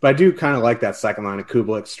 But I do kind of like that second line of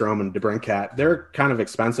Kubalik, Strome, and DeBrincat. They're kind of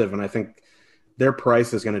expensive, and I think their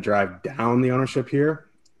price is going to drive down the ownership here.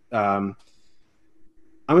 I'm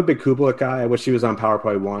a big Kubalik guy. I wish he was on Power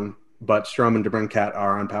Play 1, but Strome and DeBrincat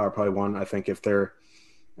are on Power Play 1. I think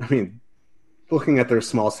looking at their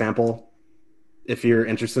small sample, if you're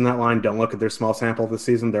interested in that line, don't look at their small sample this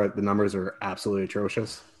season. The numbers are absolutely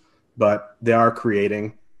atrocious, but they are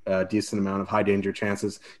creating a decent amount of high danger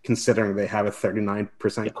chances, considering they have a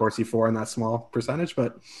 39% Corsi for in that small percentage.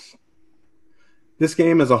 But this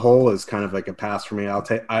game as a whole is kind of like a pass for me.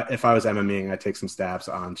 If I was MMEing, I'd take some stabs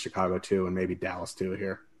on Chicago 2 and maybe Dallas 2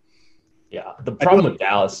 here. Yeah, the problem with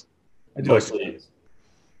Dallas, mostly.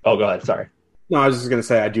 Oh, go ahead. Sorry. No, I was just going to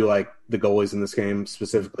say I do like the goalies in this game,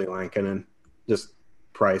 specifically Lankinen, just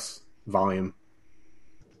price, volume.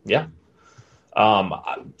 Yeah.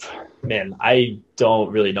 Man, I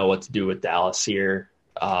don't really know what to do with Dallas here.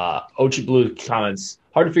 Ochi Blue comments,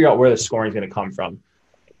 hard to figure out where the scoring is going to come from.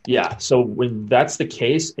 Yeah, so when that's the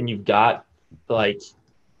case and you've got like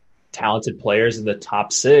talented players in the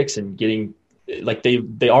top 6 and getting like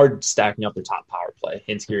they are stacking up their top power play,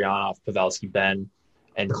 Hintz, Gurianov, Pavelski, Ben,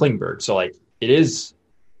 and Klingberg. So like at least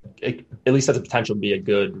has the potential to be a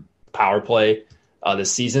good power play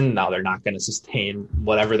this season. Now they're not going to sustain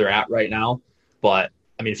whatever they're at right now. But,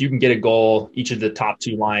 I mean, if you can get a goal, each of the top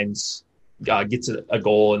 2 lines gets a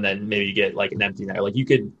goal, and then maybe you get like an empty net. Like you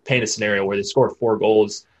could paint a scenario where they score 4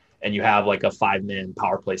 goals and you have like a 5-man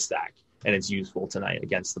power play stack, and it's useful tonight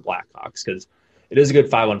against the Blackhawks because it is a good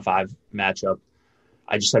 5-on-5 matchup.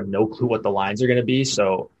 I just have no clue what the lines are going to be.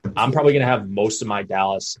 So I'm probably going to have most of my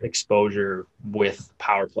Dallas exposure with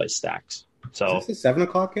power play stacks. So is this a 7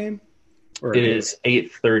 o'clock game? Or it is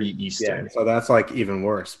 8:30 Eastern. Yeah, so that's like even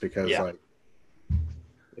worse because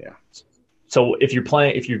So if you're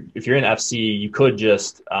playing, if you're in FC, you could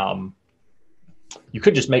just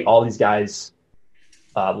make all these guys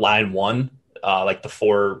line 1, like the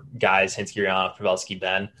 4 guys, Hintz, Gurianov, Pavelski,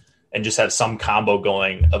 Ben, and just have some combo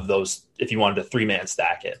going of those. If you wanted to 3-man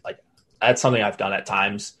stack it, like that's something I've done at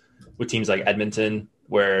times with teams like Edmonton,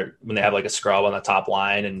 where when they have like a scrub on the top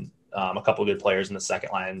line and a couple of good players in the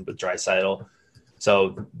second line with Draisaitl.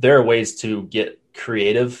 So there are ways to get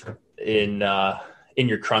creative in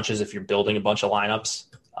your crunches if you're building a bunch of lineups.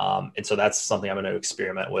 And so that's something I'm going to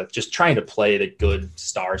experiment with, just trying to play the good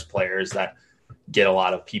Stars players that get a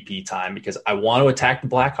lot of PP time, because I want to attack the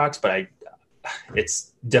Blackhawks, but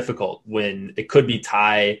it's difficult when it could be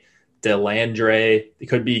Ty Delandre, it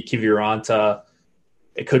could be Kiviranta,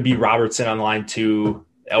 it could be Robertson on line 2,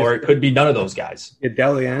 or it could be none of those guys. Yeah,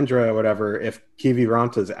 Deleandre or whatever, if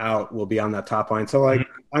Kiviranta's out, will be on that top line. So,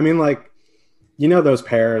 those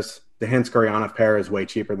pairs, the Hintz-Gurianov pair is way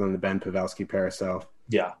cheaper than the Ben Pavelski pair. So,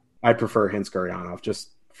 yeah, I prefer Hintz-Gurianov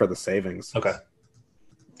just for the savings. Okay.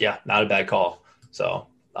 Yeah, not a bad call. So,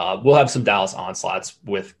 we'll have some Dallas onslaughts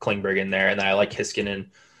with Klingberg in there. And then I like Heiskanen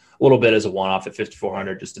a little bit as a one-off at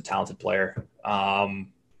 5,400, just a talented player.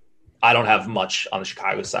 I don't have much on the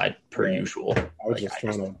Chicago side per usual. I was just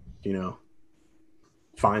trying to,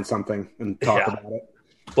 find something and talk about it.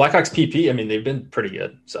 Blackhawks PP, I mean, they've been pretty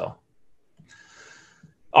good. So,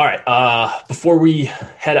 all right. Before we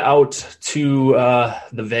head out to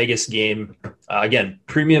the Vegas game, again,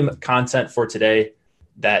 premium content for today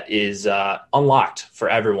that is unlocked for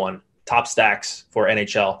everyone. Top stacks for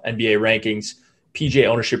NHL, NBA rankings, PJ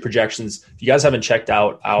ownership projections. If you guys haven't checked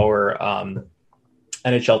out our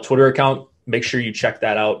NHL Twitter account, make sure you check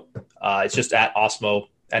that out. It's just at Osmo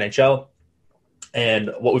NHL.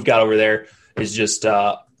 And what we've got over there is just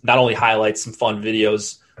not only highlights, some fun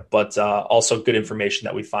videos, but also good information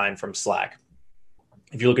that we find from Slack.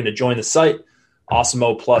 If you're looking to join the site,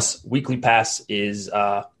 Osmo Plus Weekly Pass is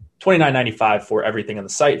 $29.95 for everything on the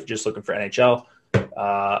site. If you're just looking for NHL,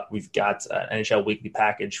 we've got an NHL Weekly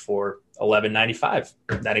Package for $11.95.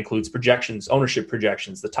 That includes projections, ownership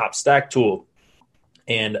projections, the top stack tool,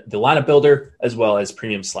 and the lineup builder, as well as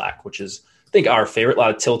premium Slack, which is, I think, our favorite. A lot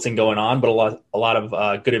of tilting going on, but a lot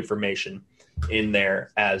of good information in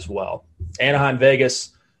there as well. Anaheim, Vegas,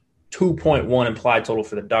 2.1 implied total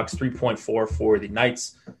for the Ducks, 3.4 for the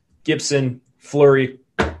Knights. Gibson, Fleury,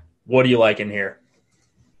 what do you like in here?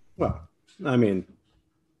 Well, I mean,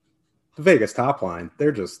 the Vegas top line,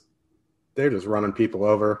 they're just running people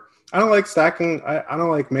over. I don't like stacking. I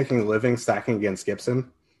don't like making a living stacking against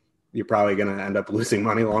Gibson. You're probably going to end up losing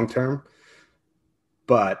money long term.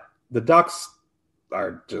 But the Ducks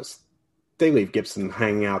are just, they leave Gibson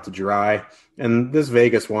hanging out to dry. And this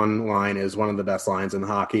Vegas one line is one of the best lines in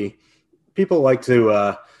hockey. People like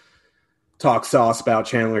to talk sauce about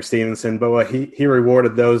Chandler Stevenson, but he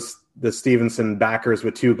rewarded the Stevenson backers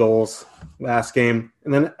with 2 goals last game.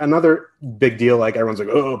 And then another big deal, like everyone's like,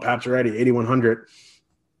 oh, Pacioretty, 8,100.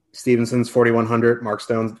 Stevenson's 4,100. Mark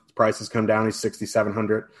Stone's price has come down. He's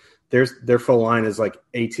 6,700. Their full line is like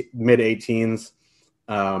mid 18s.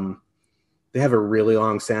 They have a really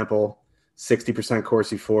long sample. 60%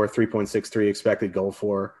 Corsi for, 3.63 expected goal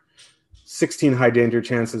for, 16 high danger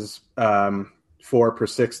chances 4 per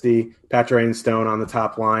 60. Patre and Stone on the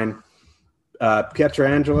top line.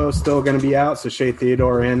 Pietrangelo still going to be out, so Shea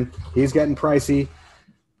Theodore in. He's getting pricey,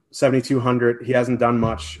 7,200. He hasn't done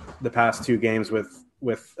much the past 2 games with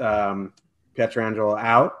Pietrangelo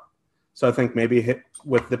out, so I think maybe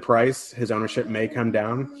with the price, his ownership may come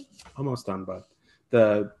down. Almost done, but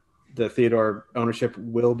the Theodore ownership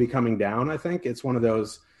will be coming down. I think it's one of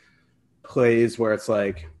those plays where it's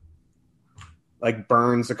like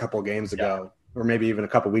Burns a couple games ago. Or maybe even a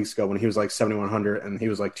couple weeks ago when he was like 7,100 and he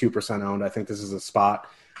was like 2% owned. I think this is a spot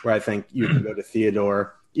where I think you can go to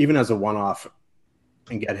Theodore, even as a one-off,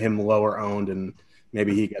 and get him lower owned, and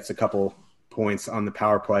maybe he gets a couple points on the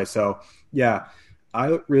power play. So, yeah,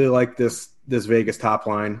 I really like this Vegas top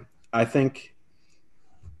line. I think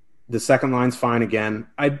the second line's fine again.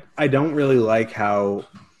 I don't really like how,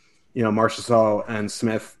 Marchessault and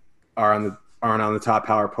Smith aren't on the top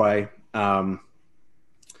power play.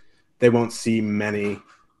 They won't see many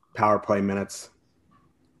power play minutes.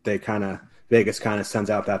 Vegas kind of sends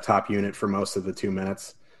out that top unit for most of the 2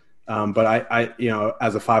 minutes. But I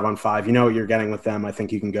as a 5-on-5, what you're getting with them. I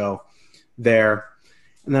think you can go there.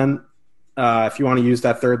 And then if you want to use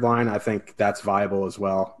that third line, I think that's viable as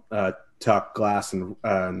well. Tuck, Glass,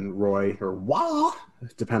 and Roy, or Wah,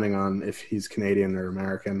 depending on if he's Canadian or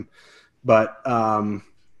American. But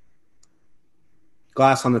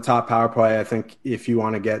Glass on the top power play, I think if you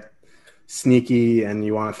want to get sneaky and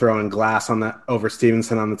you want to throw in Glass over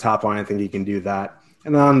Stevenson on the top line, I think you can do that.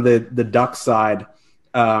 And then on the Ducks side,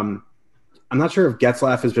 I'm not sure if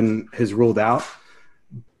Getzlaf has ruled out,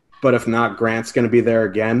 but if not, Grant's going to be there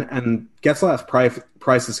again. And Getzlaf's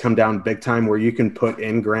price has come down big time, where you can put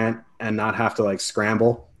in Grant and not have to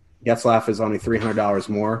scramble. Getzlaf is only $300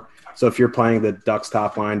 more. So if you're playing the Ducks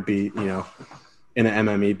top line, in an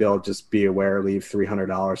MME build, just be aware, leave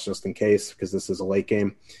 $300 just in case, because this is a late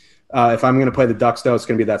game. If I'm going to play the Ducks, though, it's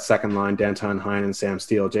going to be that second line, Danton Heinen, Sam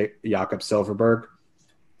Steele, Jakob Silfverberg.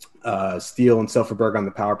 Steele and Silfverberg on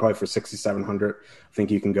the power play for 6,700. I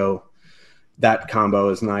think you can go. That combo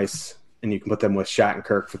is nice, and you can put them with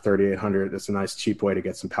Shattenkirk for 3,800. It's a nice, cheap way to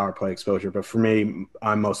get some power play exposure. But for me,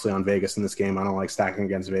 I'm mostly on Vegas in this game. I don't like stacking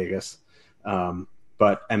against Vegas.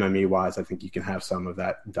 But MME-wise, I think you can have some of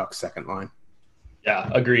that Ducks second line. Yeah,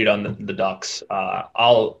 agreed on the Ducks.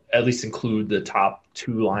 I'll at least include the top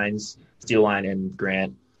 2 lines, Steele line and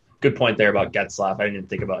Grant. Good point there about Getzlaf. I didn't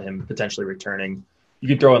think about him potentially returning. You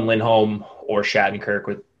could throw in Lindholm or Shattenkirk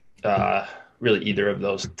with really either of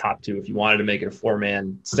those top 2 if you wanted to make it a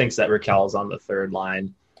 4-man. Stinks that Raquel's on the third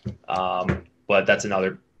line, but that's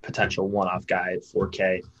another potential one-off guy at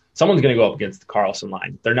 4K. Someone's going to go up against the Carlson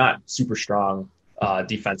line. They're not super strong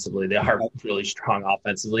defensively. They are really strong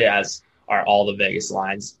offensively, as are all the Vegas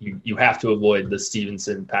lines. You have to avoid the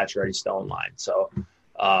Stevenson, Pacioretty, Stone line. So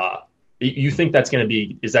you think is that going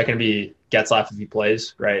to be Getzlaf if he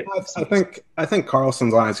plays, right? I think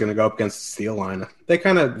Carlson's line is going to go up against the Steele line.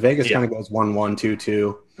 Vegas kind of goes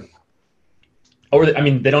 1-1,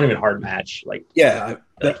 2-2. They don't even hard match.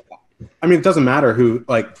 It doesn't matter who,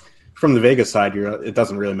 from the Vegas side, it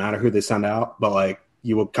doesn't really matter who they send out, but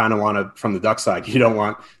you will kind of want to, from the Ducks side, you don't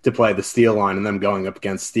want to play the Steele line and them going up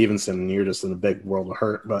against Stevenson, and you're just in a big world of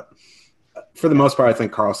hurt. But for the most part, I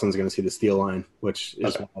think Carlson's going to see the Steele line, which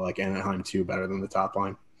is more like Anaheim 2 better than the top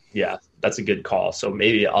line. Yeah, that's a good call. So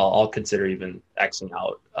maybe I'll consider even Xing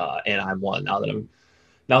out Anaheim 1 now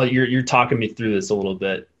that you're talking me through this a little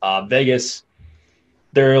bit. Vegas,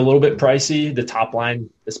 they're a little bit pricey, the top line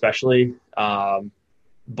especially.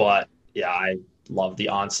 But yeah, I love the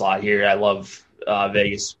onslaught here. I love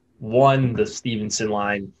Vegas 1, the Stevenson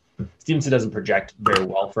line. Stevenson doesn't project very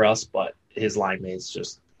well for us, but his line mates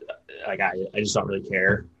just I just don't really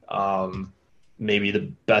care. Maybe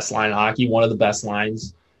the best line in hockey, one of the best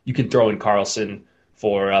lines. You could throw in Carlson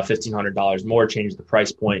for $1,500 more, change the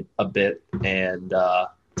price point a bit, and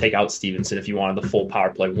take out Stevenson if you wanted the full power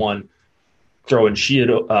play 1. Throw in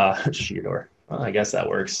Sheodor. Well, I guess that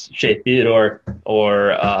works. Shea Theodore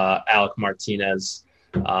or Alec Martinez.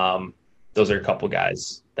 Those are a couple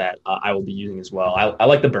guys that I will be using as well. I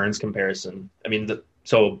like the Burns comparison.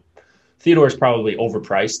 So Theodore is probably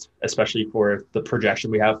overpriced, especially for the projection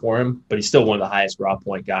we have for him, but he's still one of the highest raw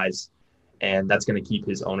point guys, and that's going to keep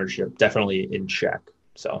his ownership definitely in check.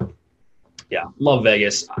 So, yeah, love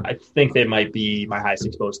Vegas. I think they might be my highest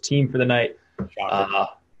exposed team for the night,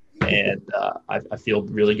 and I feel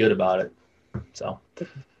really good about it. So,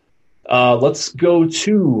 Let's go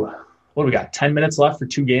to, what do we got? 10 minutes left for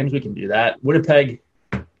 2 games. We can do that. Winnipeg,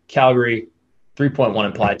 Calgary, 3.1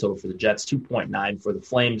 implied total for the Jets, 2.9 for the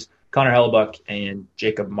Flames. Connor Hellebuck and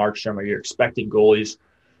Jacob Markstrom are your expected goalies.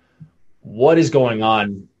 What is going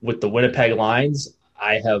on with the Winnipeg lines?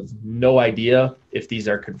 I have no idea if these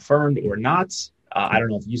are confirmed or not. I don't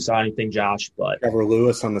know if you saw anything, Josh, but Trevor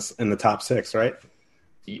Lewis in the top 6, right?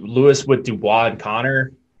 Lewis with Dubois and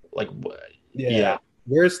Connor, yeah.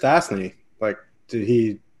 Where's Stastny? Did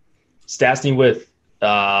he? Stastny with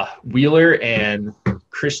Wheeler and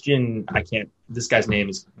Christian. This guy's name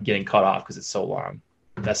is getting cut off because it's so long.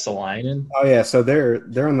 Vesalainen. Oh yeah, so they're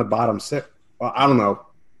in the bottom 6. Well, I don't know.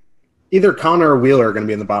 Either Connor or Wheeler are going to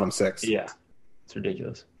be in the bottom 6. Yeah, it's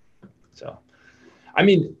ridiculous. So, I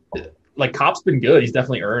mean, Kopp's been good. He's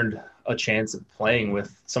definitely earned a chance of playing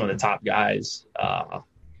with some of the top guys.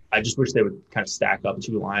 I just wish they would kind of stack up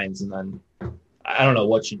 2 lines, and then I don't know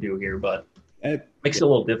what you do here, but it makes it a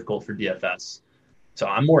little difficult for DFS. So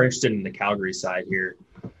I'm more interested in the Calgary side here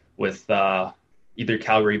with either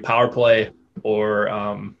Calgary power play or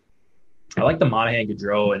I like the Monahan,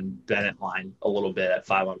 Gaudreau, and Bennett line a little bit at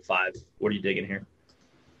 5-on-5. What are you digging here?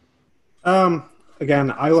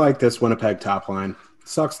 Again, I like this Winnipeg top line.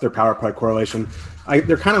 Sucks their power play correlation.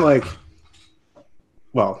 They're kind of like,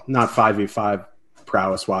 well, not 5v5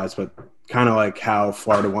 prowess wise, but kind of like how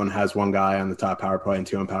Florida 1 has 1 guy on the top power play and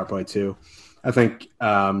 2 on power play 2. I think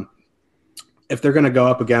if they're going to go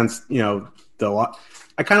up against,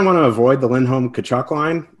 I kind of want to avoid the Lindholm Kachuk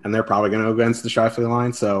line, and they're probably going to go against the Scheifele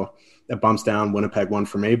line, so that bumps down Winnipeg 1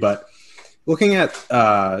 for me. But looking at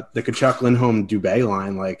the Kachuk Lindholm Dubé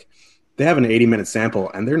line, they have an 80-minute sample,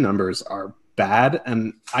 and their numbers are bad.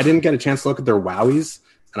 And I didn't get a chance to look at their wowies,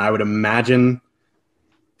 and I would imagine,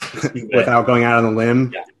 without going out on the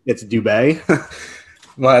limb, it's Dubé.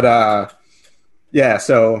 But yeah,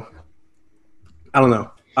 so I don't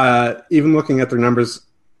know. Even looking at their numbers,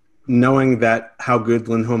 knowing that how good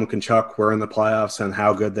Lindholm and Kachuk were in the playoffs and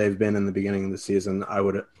how good they've been in the beginning of the season, I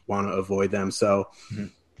would want to avoid them. So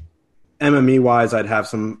MME wise, I'd have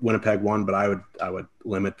some Winnipeg 1, but I would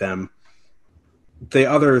limit them. The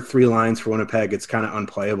other 3 lines for Winnipeg, it's kind of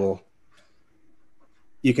unplayable.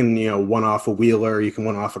 You can, one off a Wheeler, you can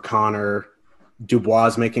one off a Connor.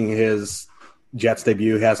 Dubois making his Jets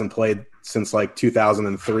debut. He hasn't played since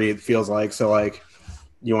 2003, it feels like. So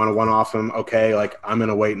you want to one off him, okay, I'm going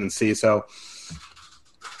to wait and see. So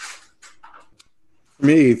for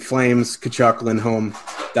me, Flames, Kachuk, Lindholm,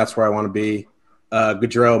 that's where I want to be.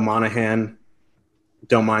 Gaudreau, Monahan,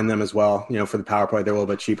 don't mind them as well. For the power play, they're a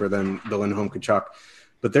little bit cheaper than the Lindholm, Kachuk.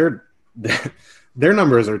 But their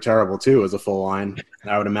numbers are terrible too as a full line.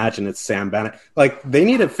 I would imagine it's Sam Bennett. They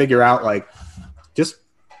need to figure out, just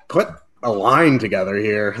put a line together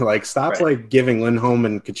here. Stop giving Lindholm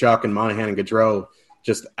and Kachuk and Monahan and Gaudreau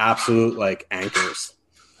just absolute anchors.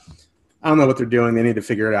 I don't know what they're doing. They need to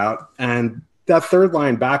figure it out. And that third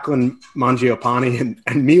line, Backlund, Mangiapane,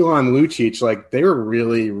 and Milan Lucic, they were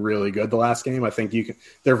really, really good the last game. I think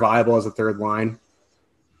they're viable as a third line.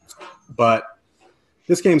 But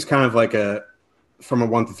this game's kind of from a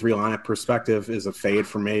 1-3 lineup perspective, is a fade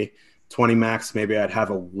for me. 20 max, maybe I'd have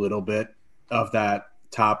a little bit of that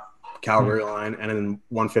top Calgary line, and then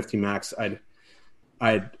 150 max,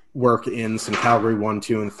 I'd work in some Calgary 1,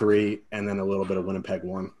 2, and 3, and then a little bit of Winnipeg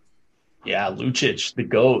 1. Yeah, Lucic, the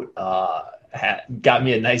GOAT, got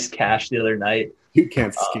me a nice cash the other night. You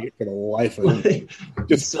can't skate for the life of him.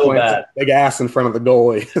 Just so bad. Big ass in front of the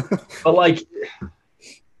goalie. But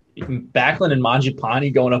Backlund and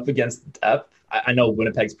Mangiapane going up against depth. I know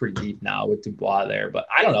Winnipeg's pretty deep now with Dubois there, but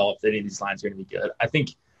I don't know if any of these lines are going to be good. I think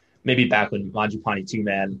maybe Backlund, Mangiapane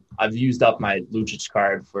 2-man. I've used up my Lucic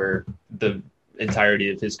card for the entirety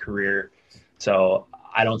of his career, so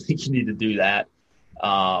I don't think you need to do that.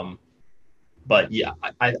 But yeah,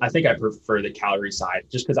 I think I prefer the Calgary side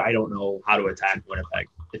just because I don't know how to attack Winnipeg.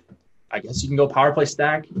 I guess you can go power play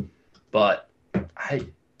stack, but I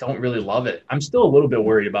don't really love it. I'm still a little bit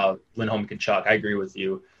worried about Lindholm and Kachuk. I agree with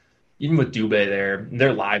you. Even with Dubé there,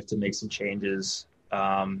 they're live to make some changes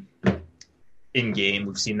in game.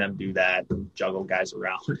 We've seen them do that and juggle guys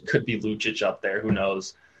around. It could be Lucic up there. Who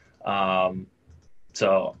knows?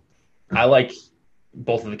 So I like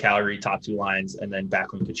both of the Calgary top 2 lines, and then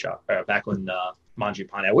Backlund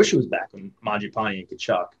Mangiapane. I wish it was Backlund Mangiapane and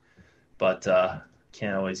Kachuk, but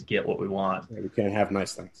can't always get what we want. Yeah, we can't have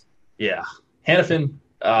nice things. Yeah. Hannafin,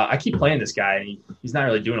 I keep playing this guy, and he's not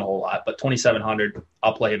really doing a whole lot, but 2,700,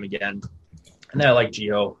 I'll play him again. And then I like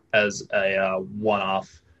Gio as a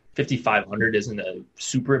one-off. 5,500 isn't a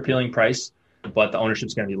super appealing price, but the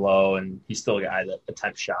ownership's going to be low, and he's still a guy that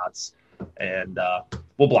attempts shots. and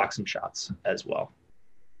we'll block some shots as well.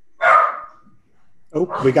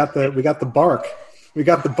 Oh, we got the bark. We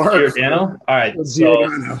got the bark. Giordano? All right. So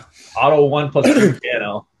auto 1 plus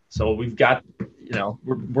Giordano. So we've got,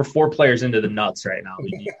 we're 4 players into the nuts right now.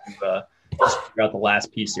 We've just figured out the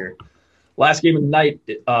last piece here. Last game of the night.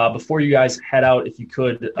 Before you guys head out, if you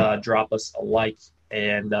could drop us a like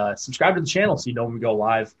and subscribe to the channel so you know when we go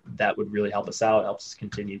live. That would really help us out. Helps us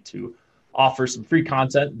continue to offer some free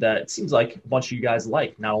content that it seems like a bunch of you guys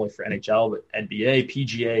like, not only for NHL, but NBA,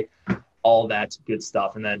 PGA, all that good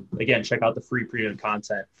stuff. And then, again, check out the free premium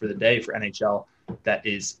content for the day for NHL. That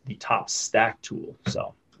is the top stack tool.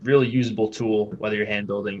 So really usable tool, whether you're hand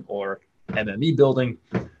building or MME building.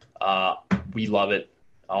 We love it.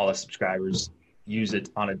 All the subscribers use it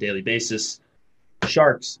on a daily basis.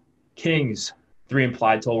 Sharks, Kings, 3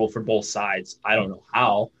 implied total for both sides. I don't know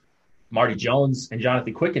how. Marty Jones and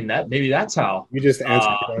Jonathan Quicken, maybe that's how. You just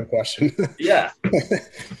answered your own question. Yeah.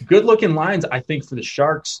 Good looking lines, I think, for the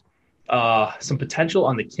Sharks. Some potential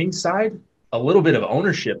on the Kings side. A little bit of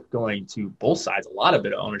ownership going to both sides. A lot of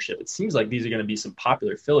bit of ownership. It seems like these are going to be some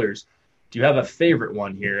popular fillers. Do you have a favorite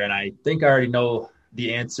one here? And I think I already know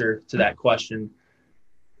the answer to that question.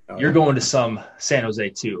 You're going to some San Jose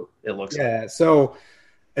too, it looks like. Yeah, so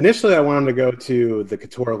initially I wanted to go to the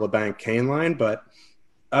Couture, LeBanc, Kane line, but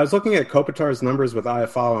I was looking at Kopitar's numbers with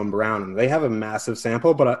Iafallo and Brown, and they have a massive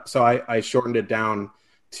sample, but so I shortened it down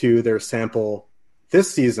to their sample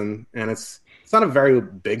this season, and it's not a very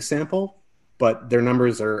big sample, but their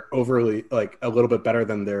numbers are overly, a little bit better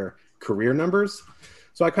than their career numbers.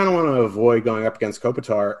 So I kind of want to avoid going up against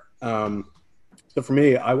Kopitar. So for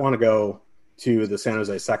me, I want to go to the San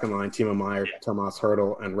Jose second line, Timo Meier, Tomas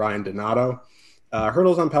Hertl, and Ryan Donato.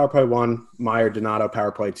 Hertl's on power play 1, Meier, Donato,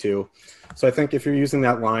 power play 2. So I think if you're using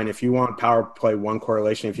that line, if you want power play 1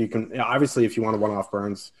 correlation, if you can, obviously if you want to one-off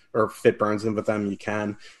Burns or fit Burns in with them, you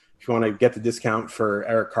can. If you want to get the discount for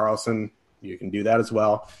Erik Karlsson, you can do that as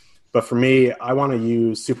well. But for me, I want to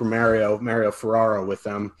use Super Mario Ferraro with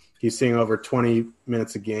them. He's seeing over 20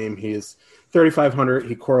 minutes a game. He is 3,500.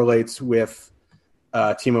 He correlates with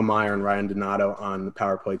Timo Meier and Ryan Donato on the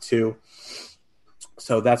power play 2.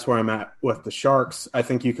 So that's where I'm at with the Sharks. I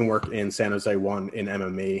think you can work in San Jose 1 in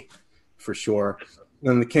MME for sure.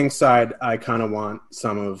 Then the Kings side, I kind of want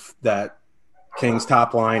some of that Kings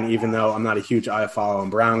top line, even though I'm not a huge Iafallo and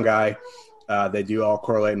Brown guy. They do all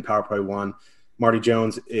correlate in power play 1. Marty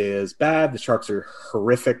Jones is bad. The Sharks are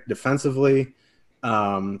horrific defensively.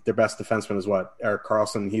 Their best defenseman is Erik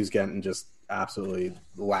Karlsson. He's getting just absolutely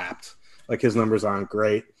lapped. His numbers aren't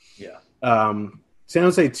great. Yeah. San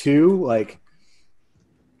Jose 2,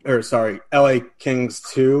 LA Kings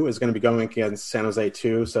 2 is going to be going against San Jose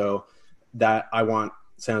 2. So that I want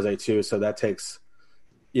San Jose 2. So that takes,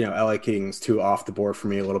 LA Kings 2 off the board for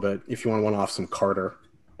me a little bit. If you want to one off some Carter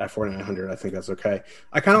at 4,900, I think that's okay.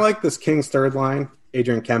 I kind of like this Kings third line,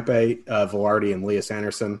 Adrian Kempe, Velarde, and Elias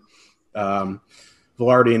Anderson.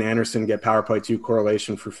 Velarde and Anderson get power play 2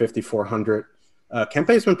 correlation for 5,400.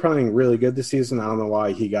 Kempe's been playing really good this season. I don't know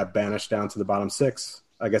why he got banished down to the bottom 6.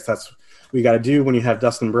 I guess that's what you got to do when you have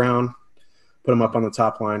Dustin Brown. Put him up on the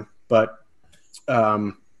top line. But, I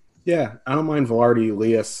don't mind Velarde,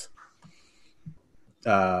 Elias,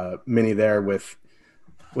 mini there with,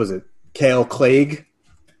 Cale Clague,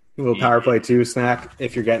 a little power play 2 snack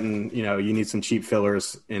if you're getting, you need some cheap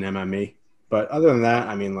fillers in MME. But other than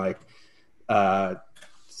that,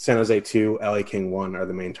 San Jose 2, LA King 1 are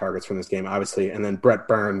the main targets from this game, obviously. And then Brett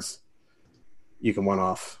Burns, you can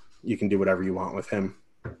one-off. You can do whatever you want with him.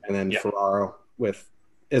 And then Ferraro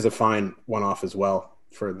is a fine one-off as well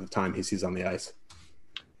for the time he sees on the ice.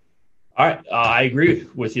 All right. I agree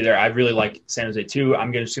with you there. I really like San Jose 2.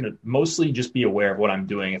 I'm just going to mostly just be aware of what I'm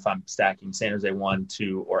doing if I'm stacking San Jose 1,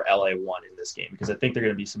 2, or LA 1 in this game, because I think they're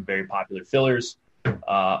going to be some very popular fillers.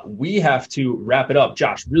 We have to wrap it up.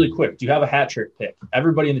 Josh, really quick, do you have a hat trick pick?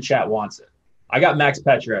 Everybody in the chat wants it. I got Max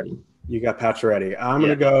Pacioretty. You got Pacioretty. I'm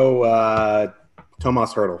going to go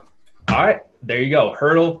Tomas Hertl. All right, there you go.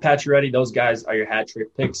 Hertl, Pacioretty, those guys are your hat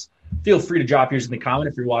trick picks. Feel free to drop yours in the comment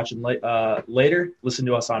if you're watching later. Listen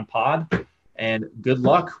to us on pod, and good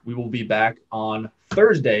luck. We will be back on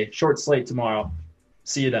Thursday. Short slate tomorrow.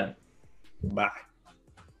 See you then. Bye.